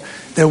malt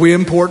that we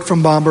import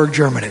from Bamberg,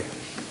 Germany.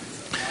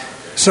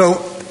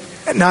 So,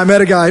 now I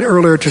met a guy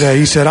earlier today.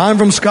 He said, I'm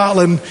from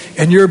Scotland,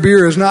 and your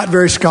beer is not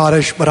very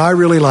Scottish, but I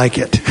really like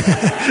it.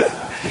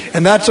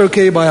 And that's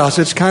okay by us.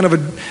 It's kind of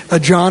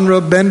a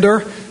genre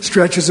bender,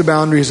 stretches the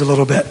boundaries a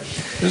little bit.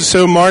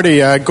 So, Marty,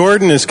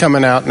 Gordon is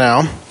coming out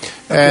now.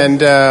 Okay. And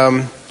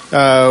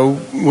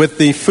with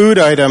the food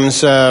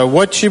items,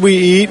 what should we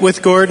eat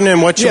with Gordon,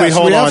 and what should we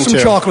hold on to? Yes, we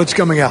have some chocolates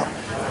coming out.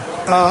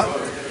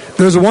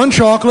 There's one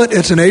chocolate.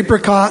 It's an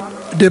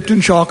apricot dipped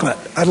in chocolate.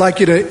 I'd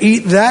like you to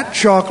eat that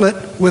chocolate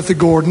with the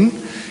Gordon.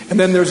 And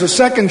then there's a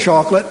second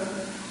chocolate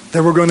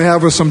that we're going to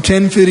have with some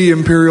 1050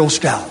 Imperial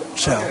Stout.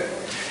 So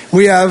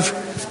we have,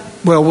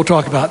 well, we'll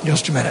talk about it in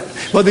just a minute.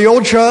 But the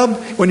Old Chub,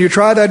 when you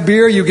try that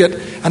beer, you get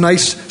a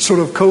nice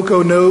sort of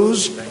cocoa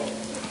nose,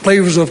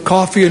 flavors of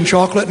coffee and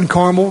chocolate and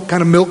caramel,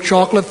 kind of milk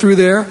chocolate through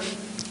there.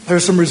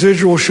 There's some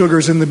residual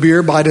sugars in the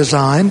beer by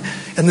design,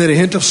 and then a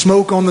hint of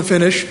smoke on the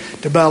finish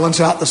to balance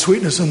out the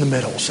sweetness in the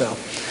middle. So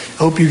I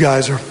hope you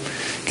guys are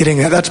getting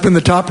that. That's been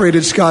the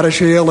top-rated Scottish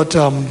ale at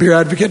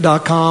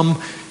beeradvocate.com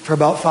for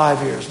about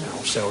 5 years now.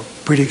 So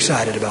pretty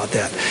excited about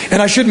that.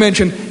 And I should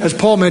mention, as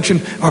Paul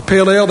mentioned, our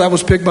pale ale, that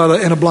was picked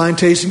in a blind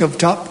tasting of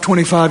top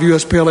 25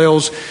 U.S. pale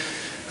ales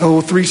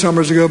 3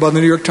 summers ago by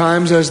the New York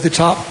Times as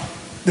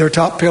their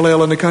top pale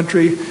ale in the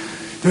country.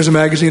 There's a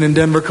magazine in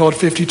Denver called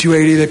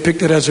 5280. They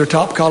picked it as their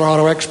top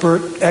Colorado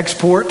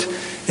export.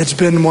 It's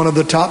been one of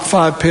the top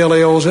 5 pale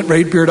ales at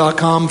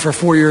ratebeer.com for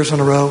 4 years in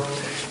a row.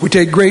 We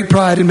take great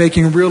pride in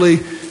making really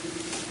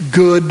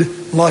good,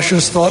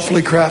 luscious,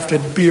 thoughtfully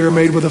crafted beer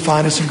made with the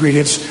finest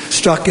ingredients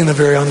stuck in a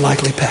very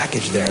unlikely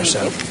package there.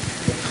 So,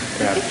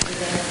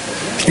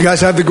 you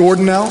guys have the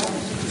Gordon now?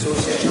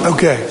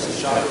 Okay.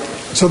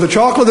 So the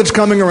chocolate that's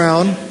coming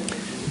around,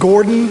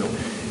 Gordon,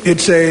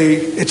 it's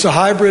a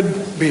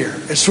hybrid beer.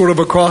 It's sort of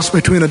a cross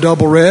between a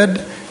double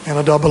red and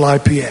a double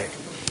IPA.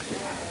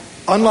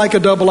 Unlike a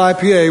double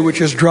IPA,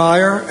 which is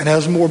drier and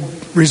has more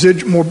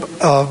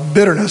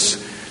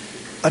bitterness,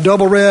 a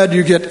double red,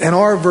 you get, in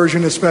our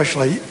version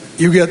especially,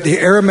 you get the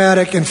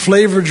aromatic and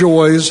flavor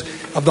joys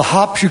of the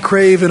hops you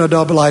crave in a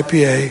double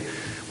IPA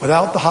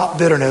without the hop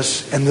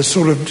bitterness and the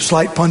sort of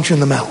slight punch in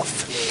the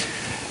mouth.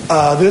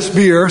 This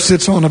beer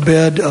sits on a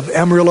bed of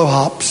Amarillo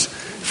hops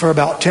for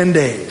about 10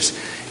 days.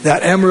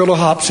 That Amarillo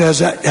hops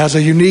has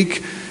a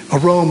unique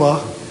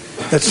aroma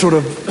that's sort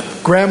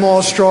of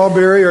grandma's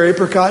strawberry or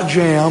apricot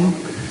jam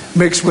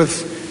mixed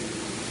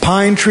with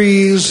pine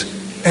trees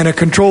and a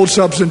controlled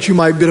substance you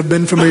might have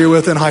been familiar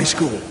with in high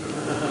school.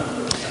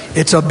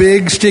 It's a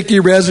big, sticky,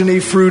 resiny,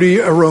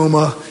 fruity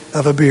aroma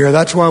of a beer.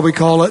 That's why we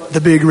call it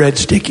the Big Red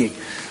Sticky.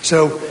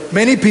 So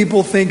many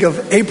people think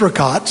of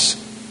apricots.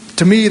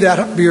 To me,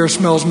 that beer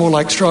smells more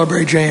like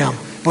strawberry jam.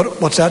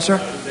 What's that, sir?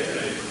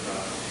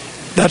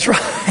 That's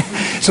right.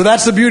 So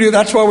that's the beauty.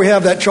 That's why we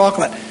have that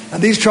chocolate.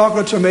 And these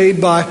chocolates are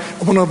made by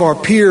one of our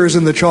peers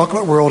in the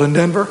chocolate world in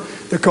Denver.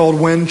 They're called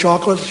Wen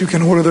Chocolates. You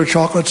can order their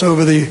chocolates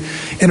over the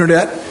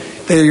internet.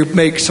 They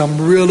make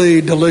some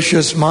really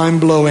delicious,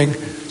 mind-blowing,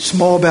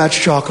 small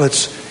batch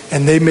chocolates.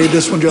 And they made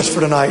this one just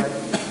for tonight,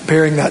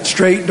 pairing that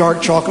straight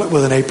dark chocolate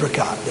with an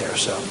apricot there.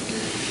 So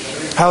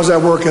how's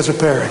that work as a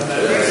pairing?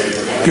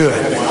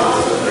 Good.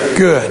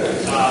 Good.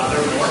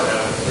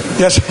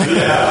 Yes.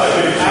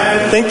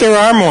 I think there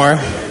are more.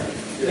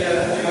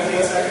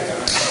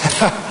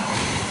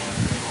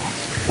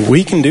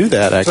 We can do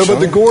that, actually. So, but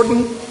the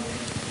Gordon,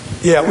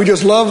 yeah, we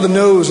just love the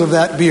nose of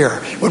that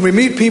beer. When we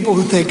meet people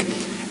who think,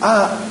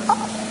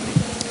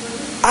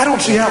 I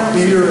don't see how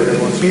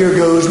beer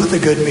goes with a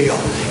good meal.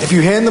 If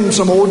you hand them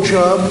some Old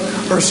Chub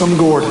or some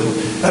Gordon,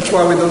 that's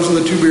why those are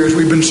the 2 beers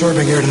we've been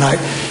serving here tonight.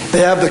 They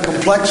have the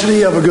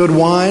complexity of a good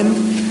wine,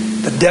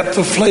 the depth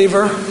of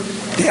flavor,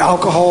 the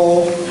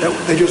alcohol.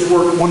 They just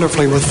work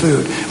wonderfully with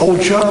food.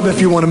 Old Chub,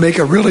 if you want to make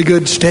a really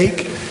good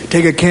steak,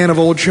 take a can of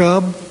Old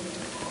Chub,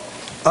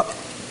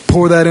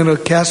 pour that in a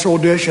casserole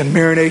dish and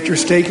marinate your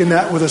steak in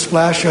that with a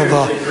splash of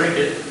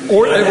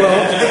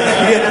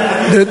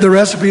the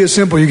recipe is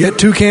simple. You get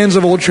 2 cans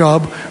of Old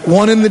Chub,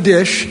 1 in the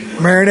dish,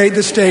 marinate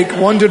the steak,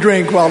 1 to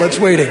drink while it's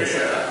waiting.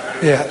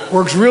 Yeah,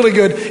 works really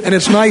good. And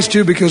it's nice,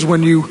 too, because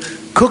when you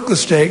cook the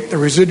steak, the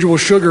residual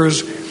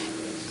sugars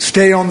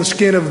stay on the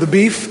skin of the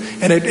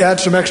beef, and it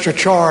adds some extra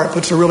char. It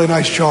puts a really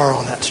nice char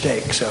on that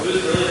steak. So,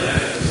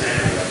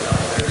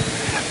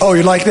 oh,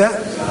 you like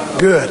that?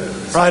 Good.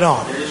 Right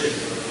on.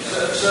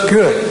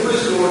 Good.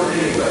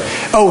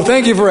 Oh,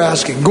 thank you for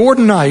asking.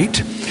 Gordon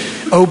Knight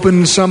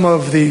opened some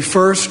of the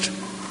first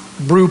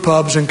brew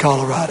pubs in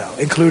Colorado,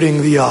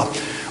 including the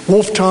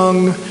Wolf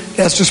Tongue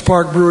Estes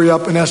Park Brewery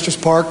up in Estes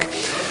Park.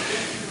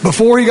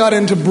 Before he got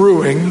into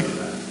brewing,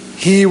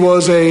 he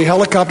was a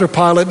helicopter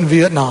pilot in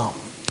Vietnam.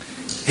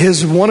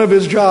 One of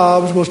his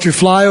jobs was to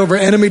fly over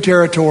enemy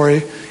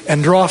territory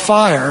and draw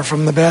fire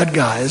from the bad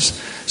guys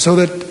so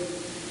that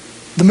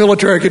the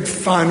military could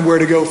find where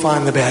to go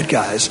find the bad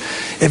guys.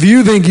 If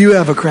you think you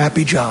have a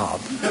crappy job,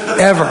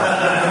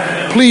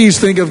 ever, please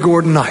think of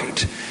Gordon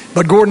Knight.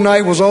 But Gordon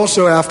Knight was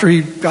also, after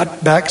he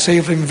got back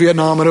safely in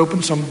Vietnam and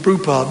opened some brew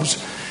pubs,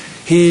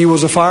 he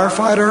was a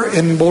firefighter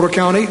in Boulder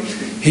County.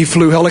 He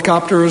flew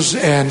helicopters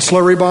and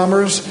slurry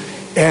bombers,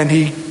 and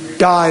he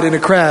died in a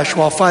crash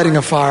while fighting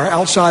a fire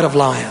outside of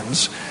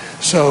Lyons.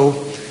 So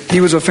he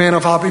was a fan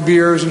of hoppy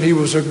beers, and he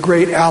was a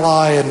great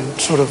ally and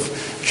sort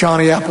of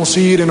Johnny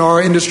Appleseed in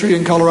our industry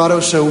in Colorado.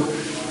 So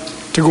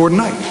to Gordon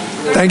Knight,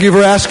 thank you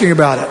for asking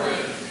about it.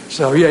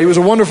 So yeah, he was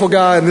a wonderful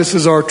guy, and this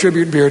is our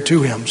tribute beer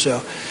to him.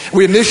 So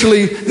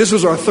this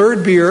was our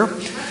third beer.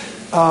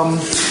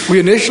 We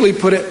initially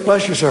put it,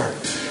 bless you, sir.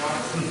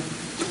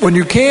 When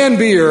you can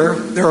beer,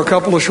 there are a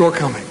couple of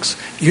shortcomings.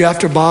 You have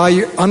to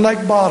buy,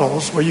 unlike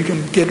bottles, where you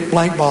can get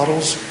blank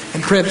bottles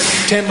and print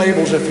 10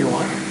 labels if you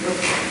want.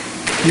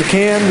 The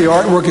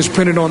artwork is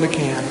printed on the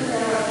can.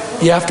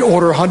 You have to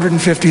order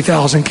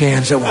 150,000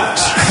 cans at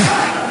once.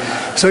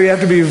 So you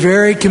have to be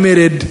very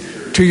committed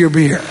to your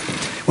beer.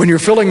 When you're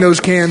filling those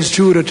cans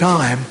 2 at a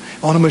time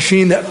on a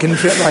machine that can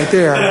fit right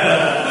there,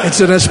 it's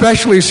an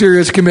especially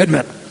serious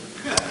commitment.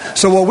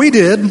 So what we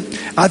did,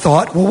 I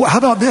thought, well, how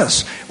about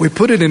this? We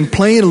put it in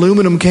plain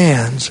aluminum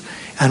cans,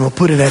 and we'll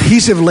put an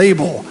adhesive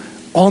label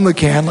on the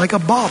can like a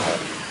bottle.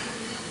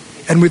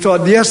 And we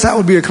thought, yes, that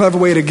would be a clever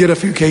way to get a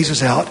few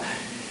cases out.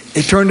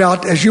 It turned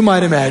out, as you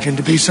might imagine,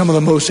 to be some of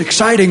the most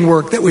exciting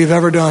work that we've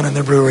ever done in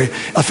the brewery,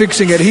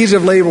 affixing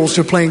adhesive labels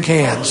to plain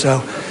cans.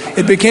 So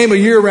it became a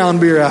year-round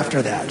beer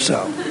after that.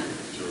 So,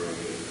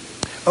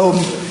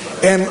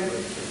 and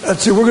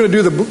let's see, we're going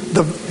to do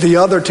the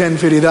other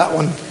 1050, that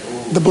one,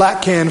 the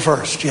black can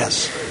first.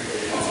 Yes.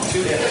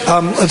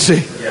 Let's see.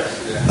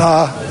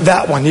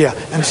 That one, yeah.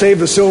 And save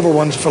the silver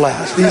ones for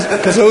last.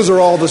 Because those are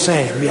all the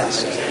same,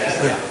 yes.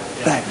 Yeah,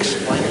 thanks.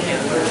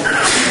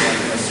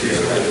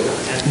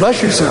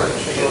 Bless you, sir.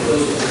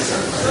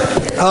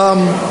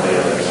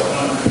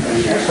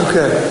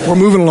 Okay, we're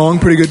moving along.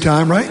 Pretty good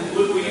time, right?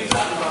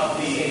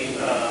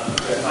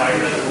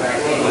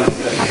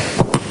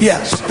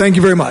 Yes, thank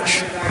you very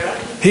much.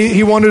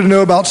 He wanted to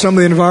know about some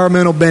of the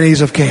environmental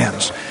bennies of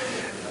cans.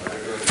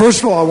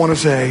 First of all, I want to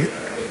say,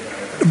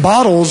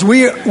 bottles,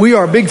 we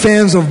are big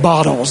fans of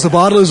bottles. The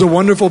bottle is a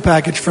wonderful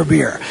package for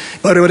beer.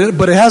 But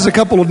it has a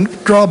couple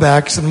of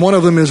drawbacks, and one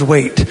of them is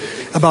weight.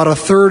 About a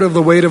third of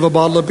the weight of a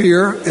bottle of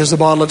beer is the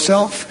bottle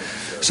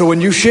itself. So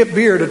when you ship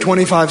beer to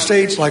 25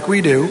 states like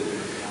we do,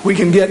 we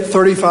can get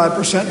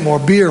 35% more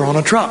beer on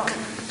a truck.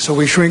 So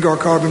we shrink our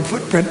carbon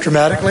footprint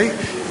dramatically,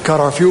 cut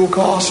our fuel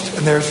cost,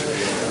 and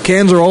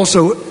cans are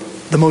also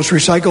the most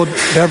recycled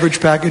beverage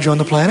package on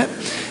the planet.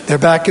 They're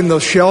back in the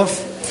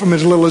shelf from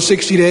as little as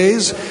 60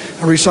 days.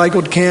 A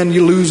recycled can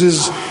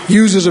uses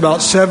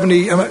about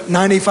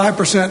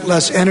 95%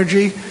 less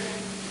energy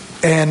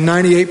and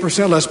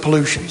 98% less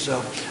pollution.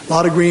 So a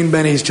lot of green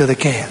bennies to the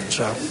can.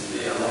 So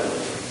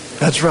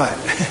that's right.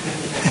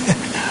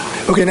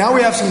 Okay, now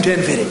we have some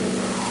 1050.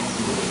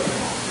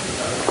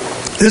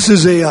 This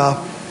is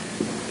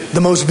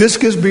the most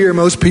viscous beer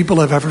most people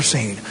have ever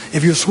seen.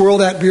 If you swirl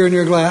that beer in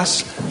your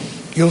glass,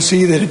 you'll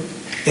see that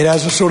it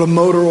has a sort of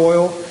motor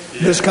oil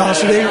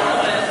viscosity.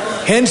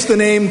 Hence the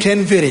name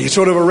 1050,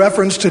 sort of a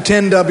reference to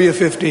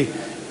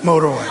 10W50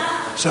 motor oil.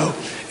 So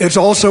it's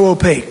also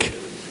opaque.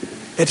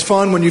 It's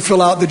fun when you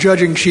fill out the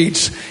judging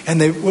sheets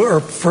and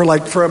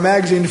for a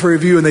magazine for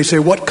review, and they say,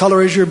 "What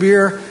color is your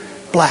beer?"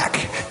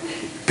 Black.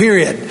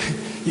 Period.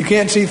 You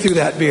can't see through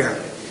that beer.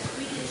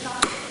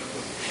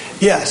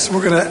 Yes,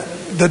 we're gonna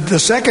the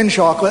second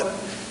chocolate.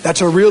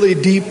 That's a really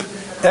deep,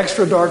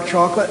 extra dark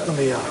chocolate.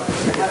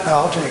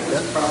 I'll take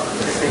that.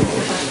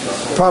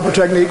 Proper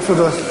technique for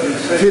the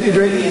 50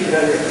 drink?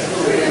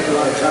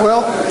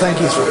 Well,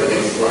 thank you, sir.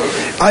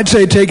 I'd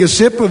say take a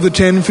sip of the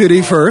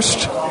 1050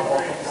 first,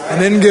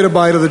 and then get a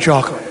bite of the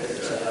chocolate.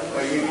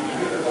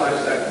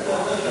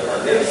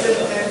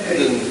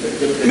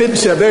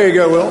 Mid-sip, there you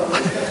go, Will.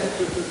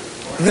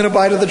 And then a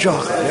bite of the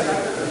chocolate.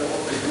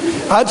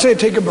 I'd say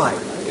take a bite.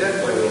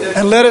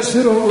 And let it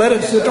sit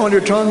on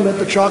your tongue, let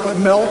the chocolate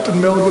melt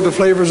and meld with the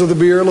flavors of the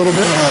beer a little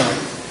bit.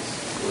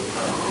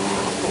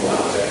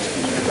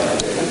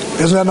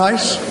 Isn't that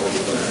nice?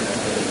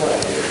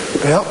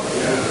 Yep.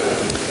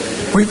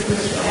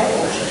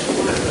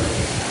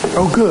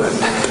 Oh, good.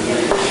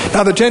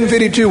 Now the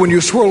 1052, when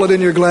you swirl it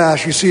in your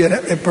glass, you see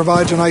it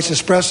provides a nice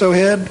espresso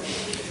head.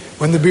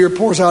 When the beer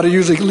pours out, it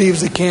usually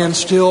leaves the can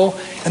still,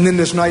 and then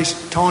this nice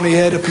tawny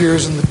head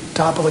appears in the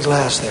top of the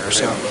glass there.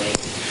 So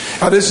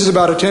this is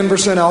about a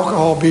 10%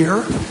 alcohol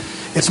beer.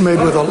 It's made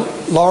with a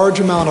large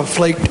amount of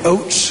flaked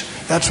oats.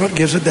 That's what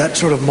gives it that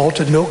sort of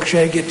malted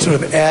milkshake. It sort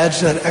of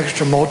adds that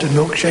extra malted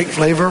milkshake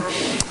flavor.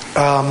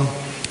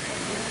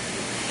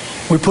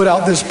 We put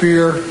out this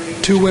beer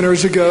 2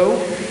 winters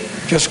ago,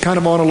 just kind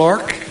of on a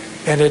lark,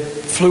 and it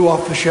flew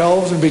off the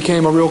shelves and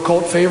became a real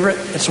cult favorite.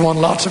 It's won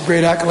lots of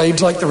great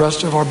accolades like the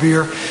rest of our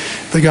beer.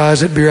 The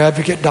guys at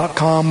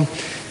beeradvocate.com,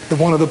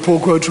 one of the pull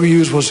quotes we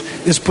used was,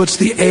 "This puts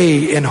the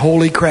A in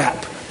holy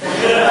crap."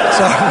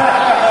 So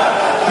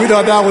we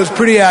thought that was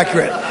pretty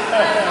accurate.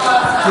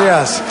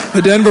 Yes.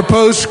 The Denver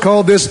Post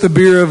called this the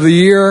beer of the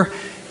year,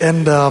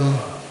 and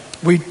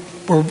we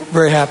were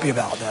very happy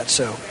about that.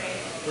 So,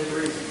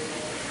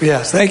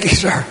 yes, thank you,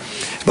 sir.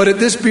 But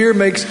this beer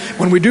makes,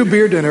 when we do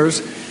beer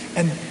dinners,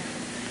 and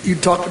you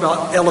talked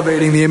about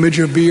elevating the image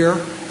of beer,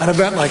 an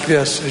event like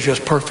this is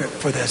just perfect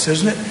for this,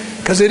 isn't it?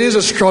 Because it is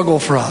a struggle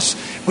for us.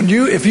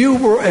 If you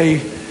were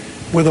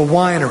with a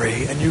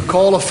winery and you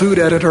call a food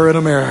editor in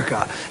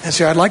America and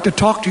say, "I'd like to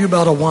talk to you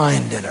about a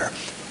wine dinner,"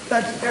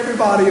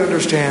 everybody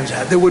understands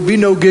that. There would be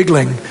no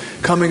giggling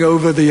coming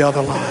over the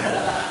other line.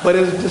 But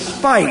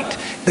despite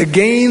the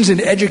gains in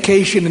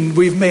education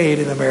we've made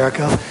in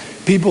America,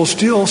 people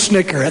still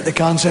snicker at the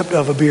concept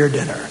of a beer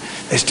dinner.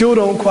 They still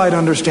don't quite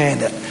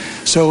understand it.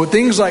 So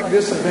things like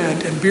this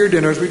event and beer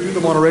dinners, we do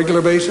them on a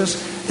regular basis,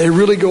 they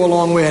really go a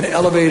long way in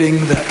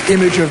elevating the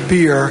image of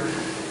beer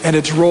and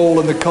its role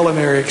in the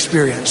culinary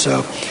experience.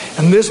 So,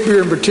 and this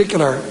beer in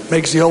particular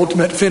makes the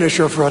ultimate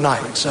finisher for a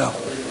night. So,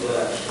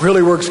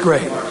 really works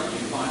great.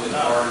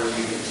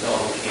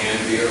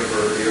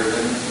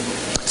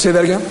 Say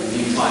that again? Do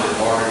you find it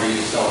harder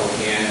to sell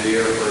a canned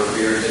beer for a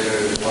beer dinner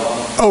as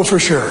well? Oh, for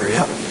sure.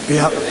 Yep.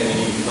 Yep. And then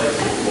you place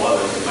it with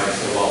others that might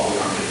say, "Well, we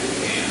aren't going to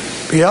do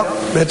cans." Yep,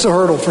 it's a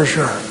hurdle for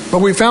sure. But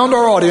we found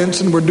our audience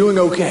and we're doing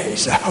okay.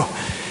 So,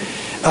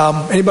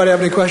 anybody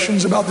have any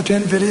questions about the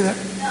 1050 there?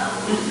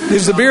 No.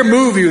 Does the beer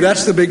move you?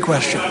 That's the big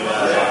question.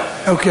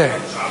 Okay,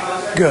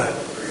 good.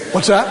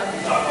 What's that?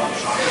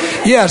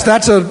 Yes,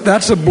 that's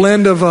a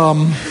blend of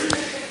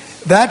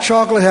that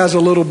chocolate has a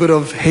little bit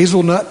of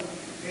hazelnut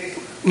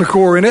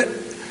liqueur in it.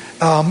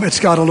 It's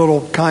got a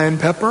little cayenne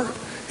pepper.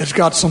 It's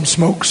got some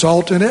smoked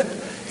salt in it.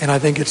 And I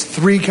think it's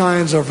 3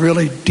 kinds of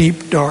really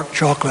deep, dark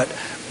chocolate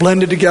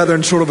blended together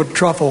in sort of a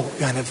truffle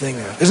kind of thing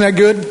there. Isn't that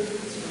good?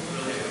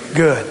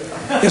 Good.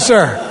 Yes,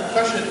 sir.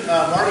 Question,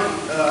 Marty,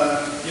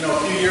 a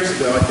few years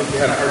ago, I think we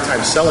had a hard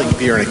time selling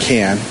beer in a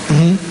can.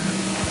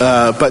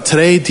 Mm-hmm. But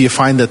today, do you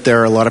find that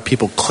there are a lot of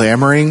people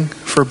clamoring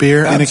for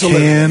beer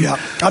Absolutely, in a can? Yeah.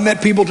 I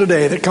met people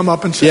today that come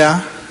up and say,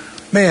 "Yeah,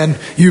 man,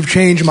 you've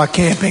changed my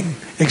camping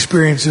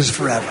experiences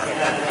forever."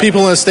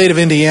 People in the state of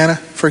Indiana,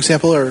 for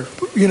example, or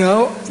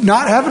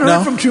not haven't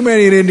heard from too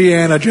many in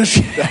Indiana just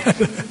yet.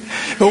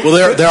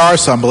 Well, there are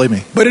some, believe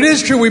me. But it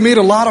is true. We meet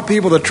a lot of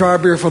people that try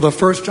beer for the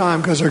first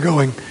time because they're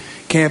going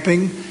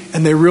camping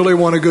and they really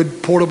want a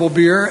good portable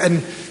beer.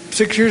 And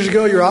 6 years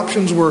ago, your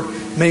options were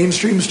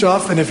mainstream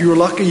stuff, and if you were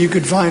lucky, you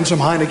could find some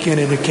Heineken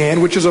in a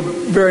can, which is a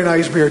very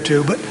nice beer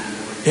too. But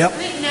yep. I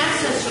think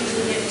NASA's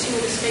using it too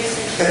at the space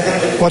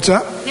station. What's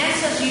that?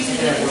 NASA's using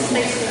it at the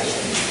space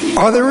station.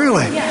 Are they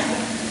really? Yeah.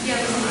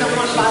 Don't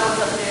want bottles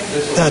up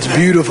there. That's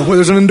beautiful. Well,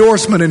 there's an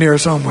endorsement in here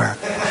somewhere.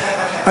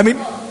 I mean,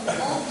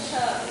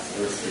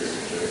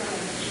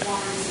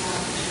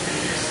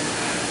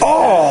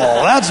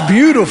 oh, that's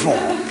beautiful.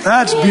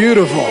 That's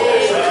beautiful.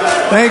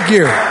 Thank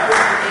you.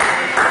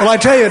 Well, I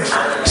tell you,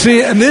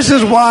 see, and this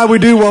is why we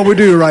do what we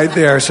do right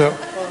there. So,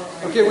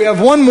 okay, we have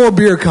one more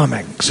beer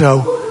coming.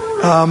 So,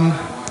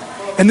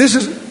 and this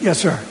is, yes,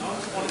 sir.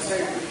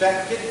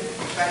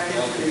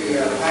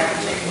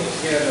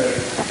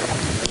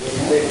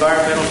 The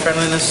environmental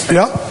friendliness.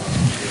 Yep.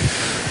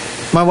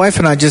 My wife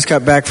and I just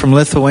got back from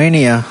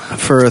Lithuania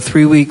for a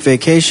 3-week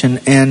vacation,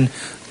 and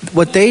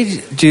what they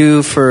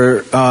do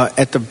for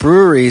at the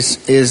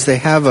breweries is they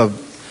have a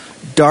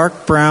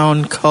dark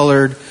brown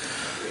colored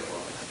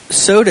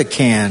soda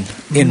can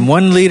in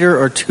 1 liter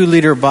or 2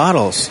 liter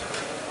bottles,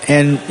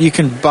 and you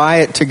can buy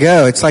it to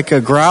go. It's like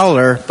a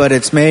growler, but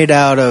it's made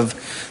out of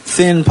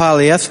thin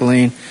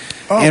polyethylene,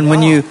 and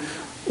wow.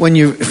 when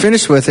you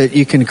finish with it,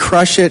 you can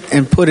crush it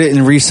and put it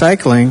in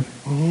recycling,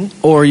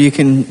 or you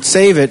can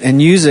save it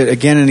and use it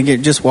again and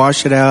again. Just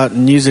wash it out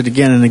and use it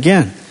again and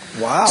again.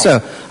 Wow.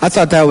 So I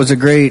thought that was a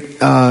great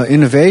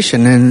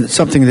innovation and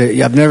something that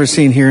I've never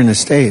seen here in the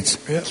States.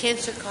 Yeah.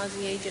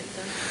 Cancer-causing agent,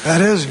 though.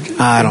 That is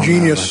I don't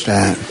genius. know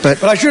about that.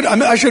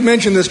 But I should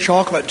mention this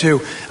chocolate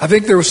too. I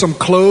think there was some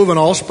clove and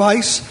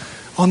allspice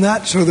on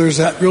that. So there's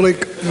that really.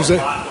 Isn't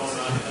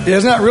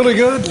that really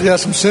good? Yeah,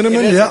 some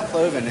cinnamon. It Yeah.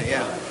 clove in it.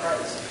 Yeah.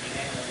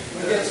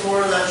 Get some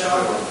more of that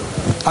chocolate.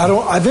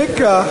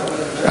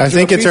 I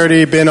think it's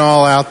already been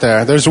all out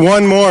there. There's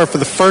one more for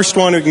the first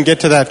one who can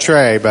get to that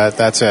tray, but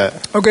that's it.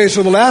 Okay,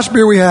 so the last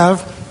beer we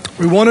have,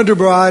 we wanted to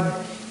provide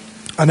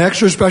an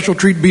extra special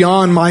treat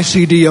beyond my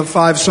CD of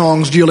 5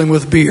 songs dealing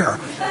with beer.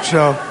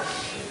 So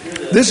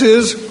this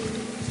is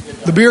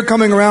the beer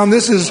coming around.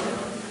 This is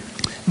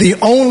the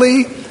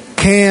only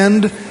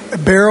canned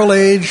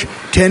barrel-aged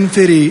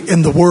 1050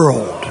 in the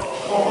world.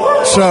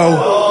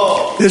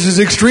 So this is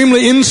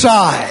extremely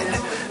inside.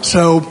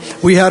 So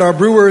we had our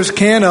brewers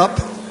can up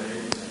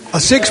a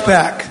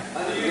 6-pack.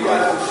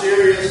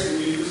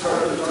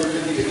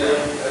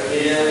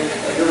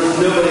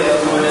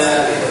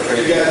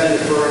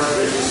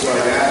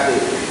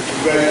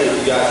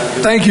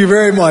 Thank you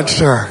very much,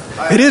 sir.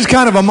 It is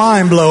kind of a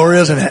mind blower,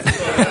 isn't it?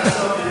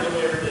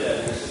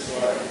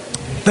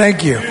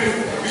 Thank you.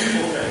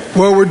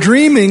 Well, we're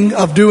dreaming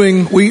of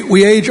doing,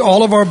 we age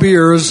all of our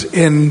beers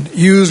in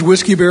used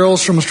whiskey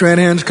barrels from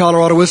Stranahan's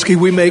Colorado Whiskey.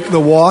 We make the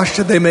wash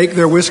that they make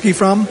their whiskey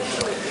from.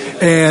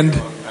 And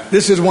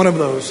this is one of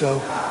those.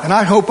 So, and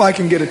I hope I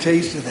can get a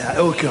taste of that.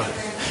 Oh, good.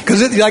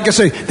 Because, like I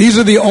say, these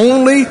are the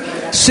only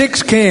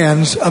 6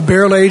 cans of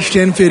barrel-aged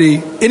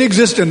 1050 in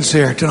existence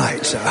here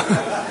tonight. So,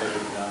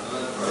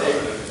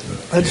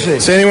 let's see.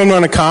 Does anyone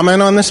want to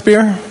comment on this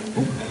beer?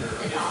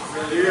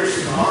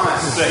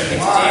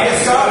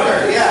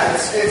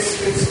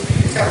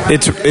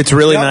 It's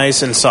really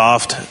nice and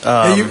soft.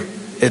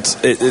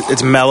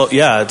 It's mellow.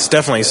 Yeah, it's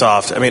definitely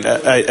soft. I mean,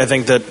 I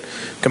think that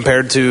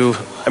compared to,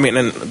 and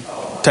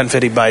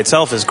 1050 by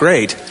itself is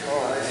great,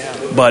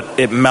 but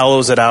it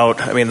mellows it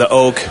out. I mean, the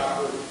oak,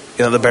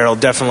 the barrel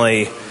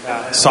definitely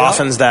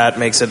softens that,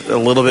 makes it a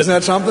little bit. Isn't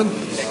that something?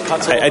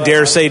 I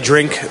dare say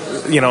drinkability.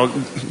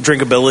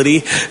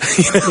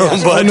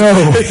 Yes. But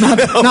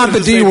not the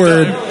D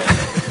word.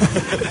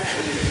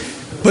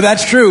 But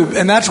that's true,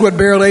 and that's what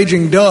barrel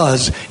aging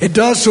does. It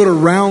does sort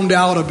of round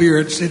out a beer.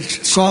 It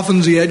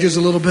softens the edges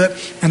a little bit,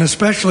 and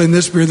especially in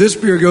this beer. This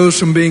beer goes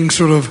from being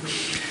sort of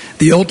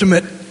the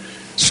ultimate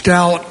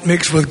stout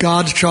mixed with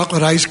God's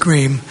chocolate ice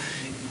cream,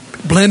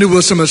 blended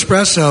with some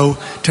espresso,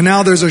 to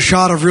now there's a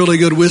shot of really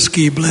good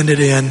whiskey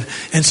blended in,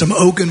 and some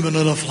oak and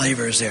vanilla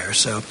flavors there.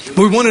 So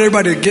we wanted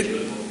everybody to get,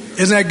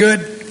 isn't that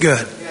good?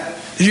 Good.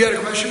 Did you have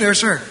a question there,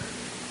 sir?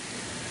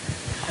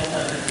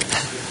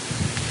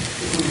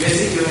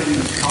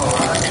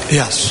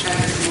 Yes.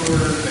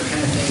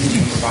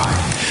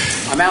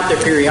 I'm out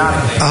there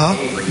periodically,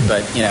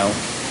 but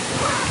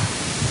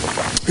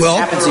what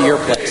happens at your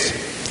place?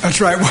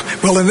 That's right.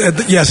 Well, at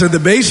the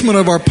basement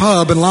of our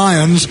pub in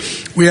Lyons,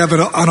 we have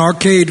an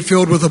arcade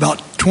filled with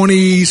about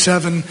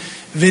 27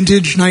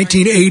 vintage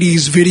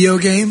 1980s video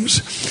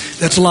games.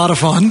 That's a lot of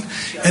fun.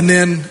 And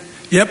then,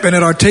 and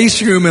at our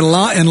tasting room in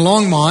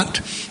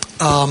Longmont,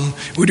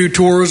 we do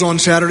tours on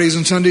Saturdays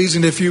and Sundays,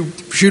 and if you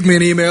shoot me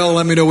an email,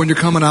 let me know when you're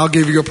coming, I'll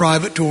give you a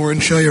private tour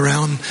and show you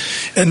around.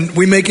 And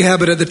we make a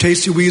habit at the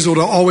Tasty Weasel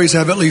to always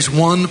have at least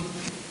one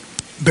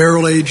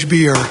barrel-aged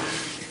beer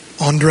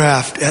on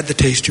draft at the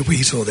Tasty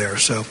Weasel there.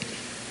 So,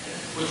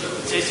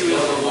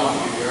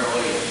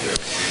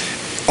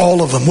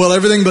 all of them. Well,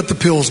 everything but the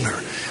Pilsner.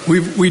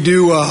 We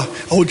do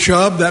Old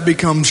Chub, that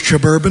becomes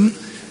Chubourbon,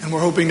 and we're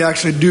hoping to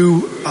actually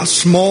do a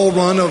small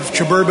run of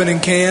Chubourbon in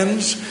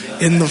cans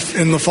in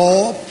the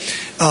fall.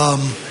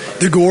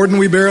 The Gordon,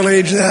 we barrel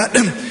age that.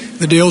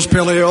 The Dale's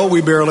Pale Ale,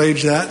 we barrel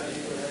age that.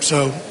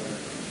 So,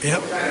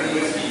 yep.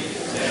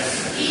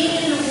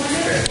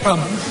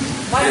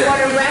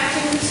 Whitewater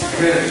rafting in the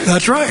summer.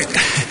 That's right.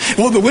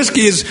 Well, the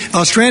whiskey is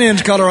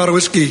Stranahan's Colorado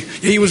Whiskey.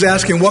 He was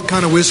asking what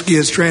kind of whiskey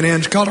is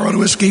Stranahan's Colorado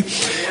Whiskey.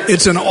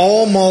 It's an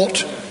all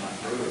malt,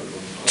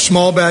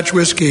 small batch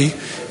whiskey.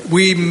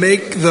 We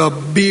make the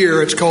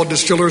beer, it's called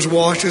distiller's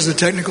wash is the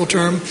technical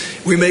term.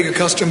 We make a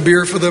custom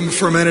beer for them,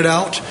 ferment it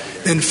out,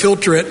 then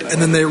filter it,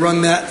 and then they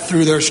run that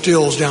through their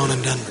stills down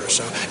in Denver.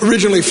 So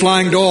originally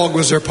Flying Dog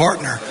was their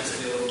partner.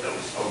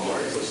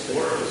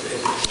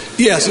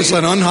 Yes, it's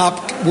an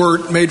unhopped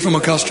wort made from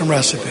a custom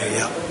recipe,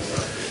 yeah.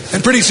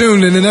 And pretty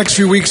soon, in the next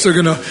few weeks, they're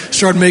going to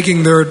start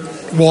making their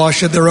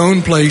wash at their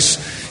own place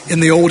in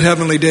the old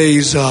Heavenly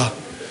Days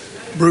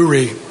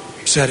brewery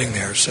setting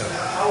there, so.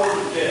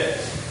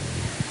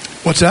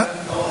 What's that?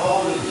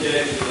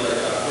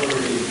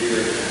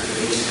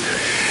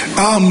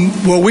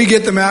 Well, we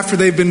get them after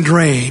they've been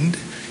drained.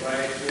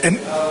 And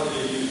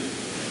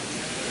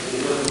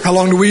how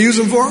long do we use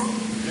them for?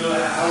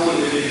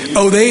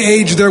 Oh, they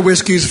age their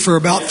whiskeys for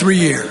about 3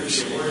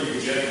 years.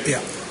 Yeah,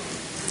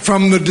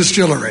 from the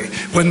distillery.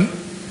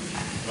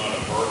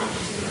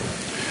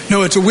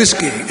 No, it's a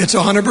whiskey. It's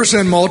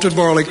 100% malted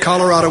barley,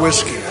 Colorado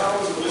whiskey.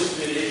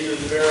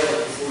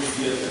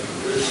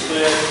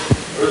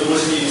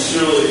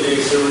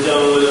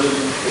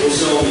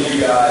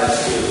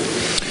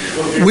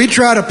 We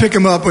try to pick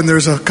them up when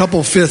there's a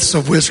couple fifths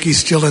of whiskey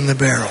still in the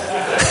barrel.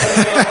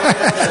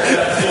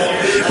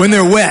 When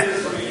they're wet.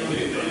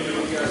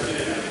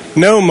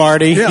 No,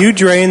 Marty, you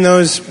drain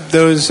those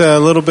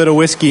little bit of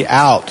whiskey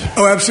out.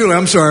 Oh, absolutely.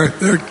 I'm sorry.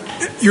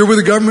 You're with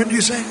the government,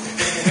 you say?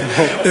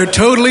 They're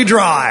totally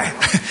dry.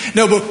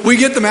 No, but we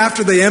get them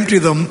after they empty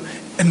them,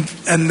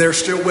 and they're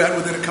still wet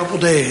within a couple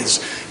days.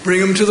 Bring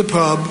them to the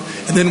pub,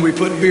 and then we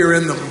put beer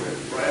in them,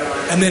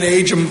 and then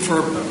age them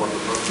for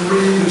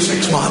 3 to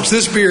 6 months.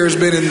 This beer has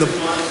been in the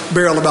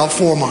barrel about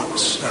 4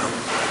 months. So,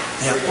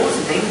 yeah.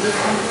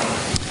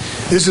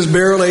 This is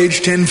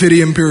barrel-aged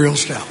 1050 Imperial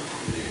Stout.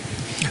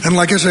 And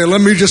like I say,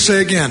 let me just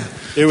say again,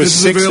 it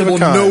was this is available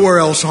nowhere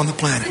else on the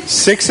planet.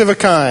 6 of a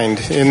kind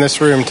in this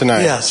room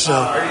tonight. Yes. So.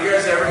 Are you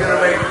guys ever going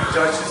to make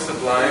Duchess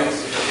of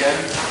Lions again?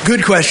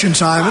 Good question,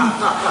 Simon.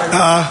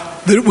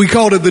 We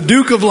called it the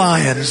Duke of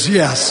Lions,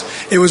 yes.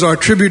 It was our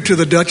tribute to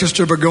the Duchess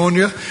de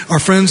Bourgogne. Our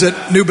friends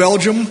at New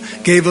Belgium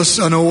gave us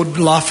an old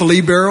La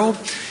Folie barrel,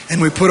 and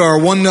we put our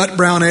one-nut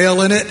brown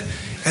ale in it,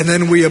 and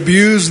then we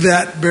abused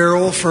that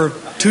barrel for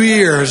 2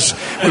 years.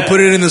 We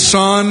put it in the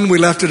sun, we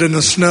left it in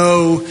the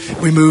snow,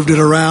 we moved it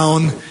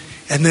around,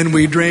 and then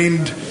we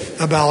drained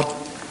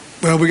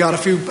we got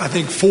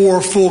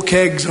 4 full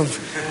kegs of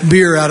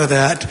beer out of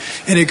that,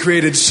 and it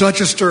created such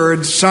a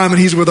stir. Simon,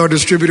 he's with our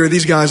distributor.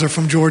 These guys are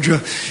from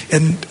Georgia,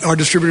 and our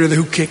distributor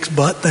who kicks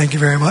butt. Thank you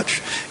very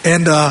much.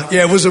 And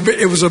it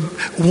was a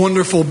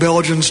wonderful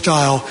Belgian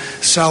style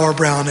sour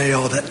brown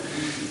ale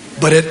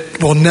but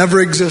it will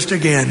never exist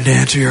again. To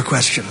answer your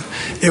question,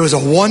 it was a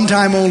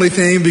one-time only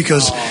thing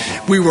because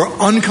we were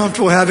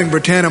uncomfortable having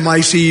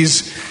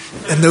Brettanomyces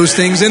and those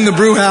things in the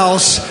brew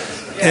house,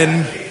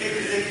 and.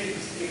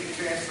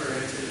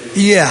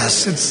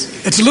 Yes,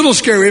 it's a little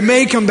scary. It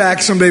may come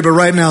back someday, but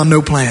right now,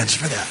 no plans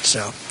for that.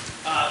 So,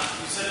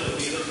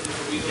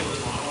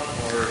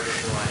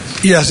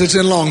 yes, it's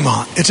in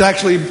Longmont. It's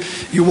actually,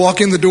 you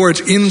walk in the door, it's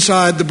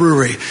inside the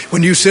brewery.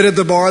 When you sit at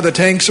the bar, the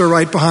tanks are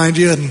right behind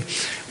you, and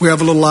we have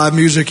a little live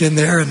music in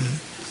there, and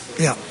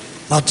yeah,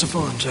 lots of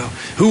fun. So,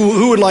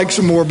 who would like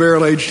some more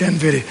barrel-aged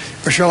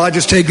 1050? Or shall I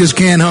just take this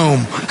can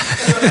home?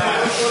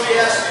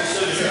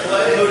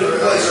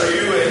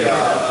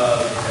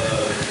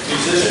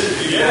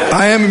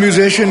 I am a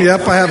musician.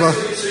 Yep, I have a.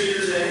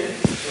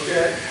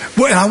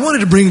 Well, I wanted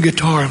to bring a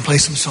guitar and play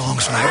some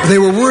songs tonight, but they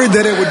were worried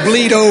that it would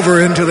bleed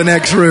over into the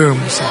next room.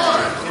 So.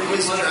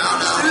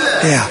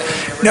 Yeah,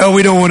 no,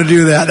 we don't want to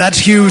do that. That's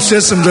Hugh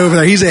Systems over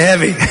there. He's a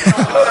heavy.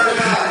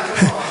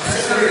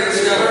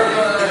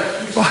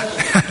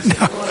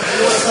 No.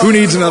 Who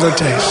needs another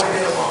taste?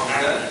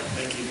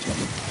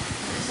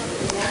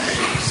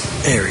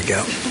 There we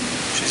go.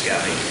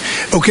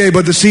 Okay,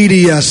 but the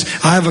CD, yes,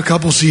 I have a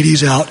couple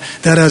CDs out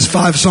that has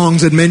 5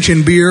 songs that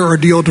mention beer or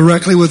deal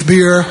directly with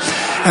beer.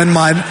 And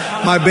my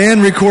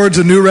band records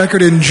a new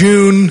record in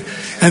June,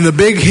 and the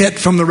big hit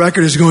from the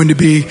record is going to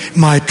be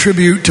my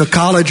tribute to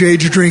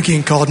college-age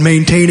drinking called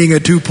Maintaining a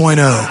 2.0.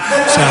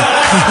 So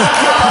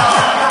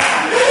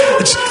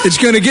it's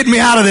going to get me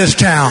out of this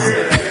town.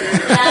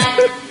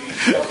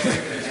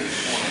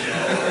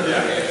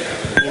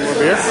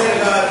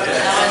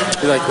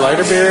 You like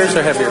lighter beers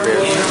or heavier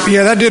beers?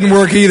 Yeah, that didn't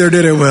work either,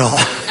 did it, Will?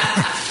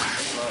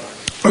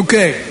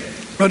 Okay,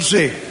 let's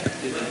see.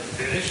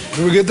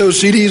 Can we get those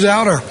CDs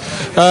out, or?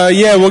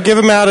 Yeah, we'll give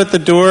them out at the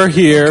door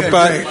here. Okay,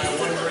 but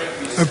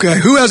okay,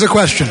 who has a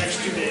question?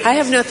 I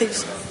have nothing.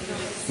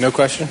 No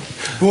question?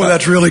 Boy,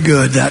 that's really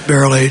good, that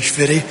barrel-aged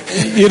Fitty.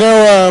 You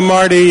know,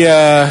 Marty,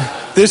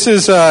 this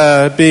is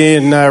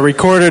being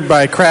recorded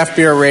by Craft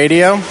Beer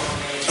Radio.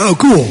 Oh,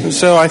 cool.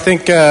 So I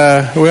think we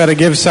ought to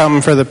give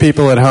something for the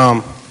people at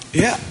home.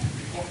 Yeah.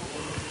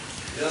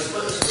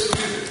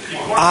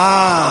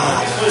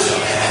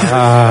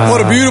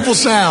 What a beautiful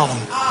sound.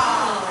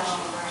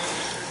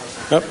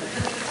 Yep.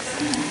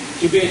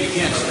 Too bad you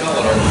can't smell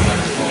it over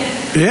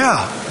there.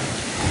 Yeah.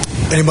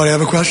 Anybody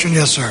have a question?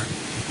 Yes, sir.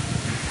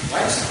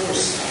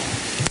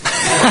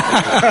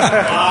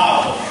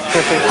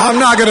 I'm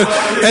not going to,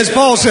 as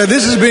Paul said,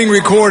 this is being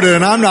recorded,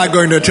 and I'm not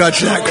going to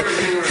touch that.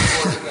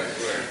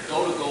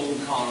 Go to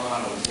Golden,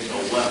 Colorado, and take a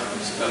left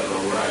instead of a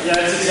right. Yeah,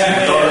 that's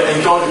exactly.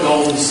 And go to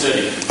Golden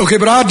City. Okay,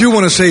 but I do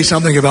want to say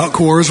something about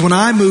Coors. When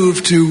I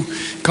moved to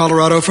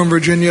Colorado from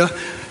Virginia,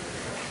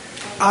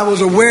 I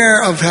was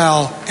aware of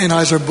how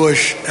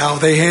Anheuser-Busch, how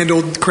they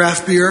handled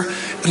craft beer,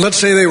 and let's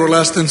say they were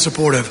less than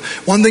supportive.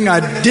 One thing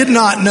I did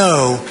not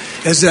know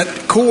is that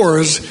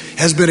Coors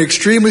has been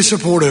extremely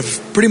supportive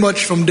pretty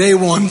much from day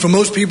one for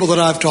most people that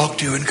I've talked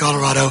to in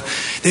Colorado.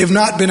 They have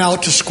not been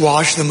out to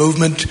squash the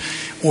movement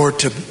or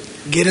to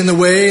get in the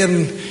way,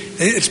 and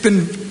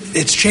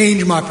it's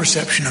changed my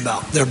perception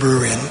about their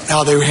brewery and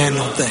how they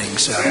handle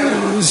things.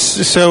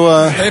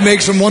 So they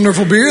make some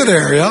wonderful beer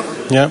there. Yep.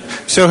 Yep.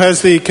 So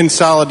has the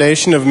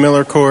consolidation of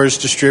Miller Coors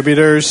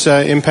distributors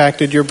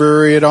impacted your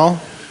brewery at all?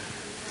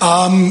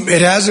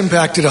 It has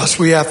impacted us.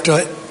 We have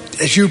to,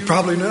 as you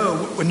probably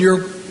know,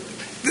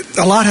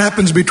 a lot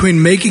happens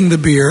between making the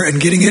beer and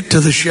getting it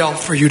to the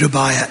shelf for you to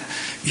buy it.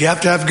 You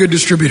have to have good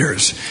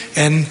distributors,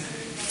 and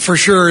for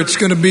sure, it's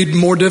going to be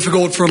more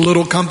difficult for a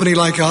little company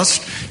like us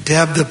to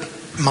have the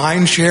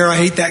mind share. I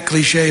hate that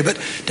cliche, but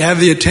to have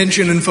the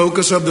attention and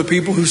focus of the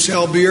people who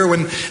sell beer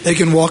when they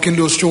can walk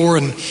into a store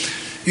and,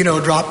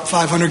 drop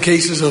 500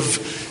 cases of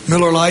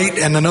Miller Lite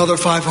and another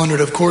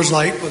 500 of Coors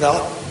Light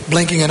without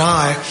blinking an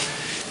eye.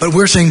 But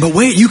we're saying, but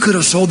wait, you could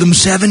have sold them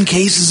 7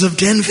 cases of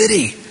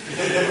 1050.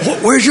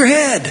 Where's your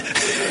head?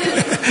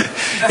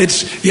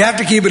 You have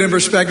to keep it in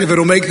perspective.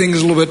 It'll make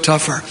things a little bit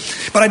tougher.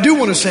 But I do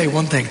want to say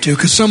one thing, too,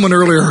 because someone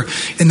earlier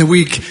in the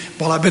week,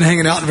 while I've been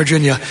hanging out in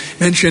Virginia,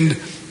 mentioned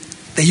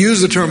they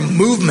use the term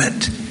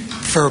movement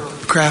for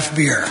craft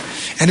beer.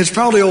 And it's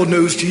probably old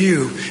news to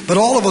you, but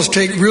all of us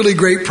take really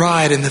great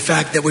pride in the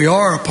fact that we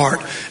are a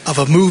part of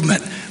a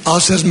movement.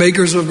 Us as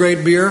makers of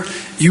great beer,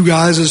 you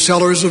guys as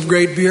sellers of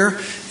great beer,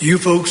 you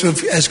folks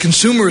as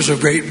consumers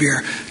of great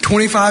beer.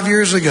 25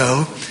 years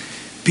ago,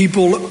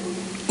 people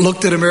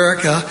looked at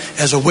America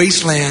as a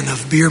wasteland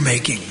of beer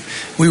making.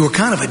 We were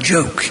kind of a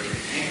joke.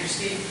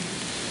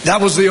 That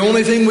was the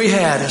only thing we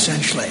had,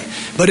 essentially.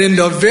 But in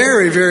a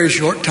very, very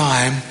short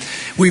time,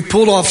 we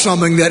pulled off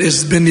something that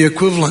has been the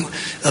equivalent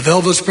of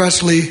Elvis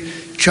Presley,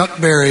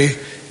 Chuck Berry,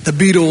 the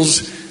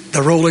Beatles,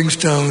 the Rolling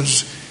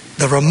Stones,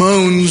 the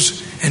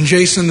Ramones, and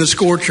Jason the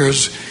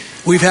Scorchers.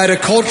 We've had a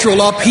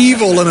cultural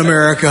upheaval in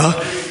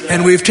America,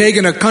 and we've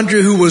taken a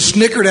country who was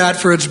snickered at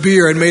for its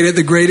beer and made it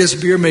the greatest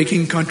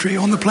beer-making country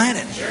on the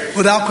planet,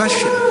 without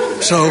question.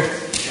 So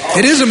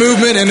it is a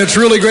movement, and it's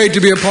really great to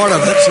be a part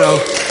of it. So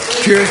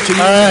cheers to you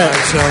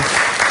guys.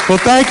 Well,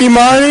 thank you,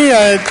 Marty.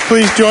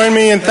 Please join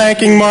me in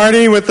thanking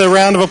Marty with a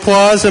round of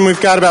applause. And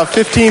we've got about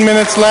 15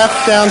 minutes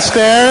left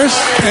downstairs.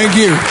 Thank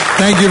you.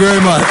 Thank you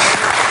very much.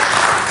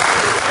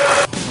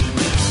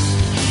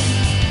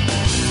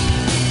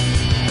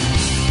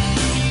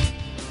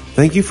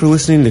 Thank you for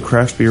listening to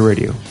Craft Beer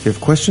Radio. If you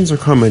have questions or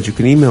comments, you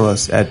can email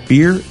us at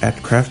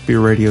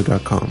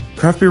beer@craftbeerradio.com.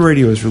 Craft Beer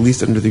Radio is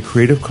released under the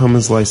Creative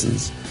Commons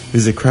license.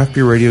 Visit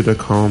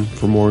craftbeerradio.com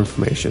for more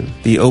information.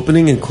 The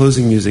opening and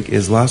closing music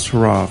is Last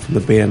Hurrah from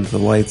the band The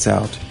Lights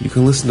Out. You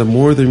can listen to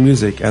more of their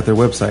music at their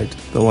website,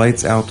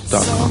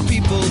 thelightsout.com. Some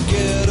people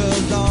get